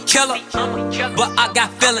 I'm a killer, but I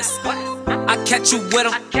got feelings. I catch you with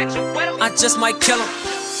him, I just might kill him.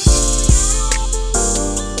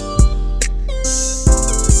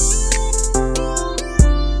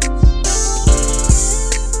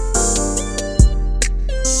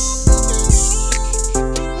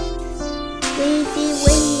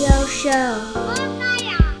 Show.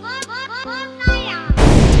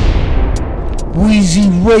 Weezy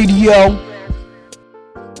Radio.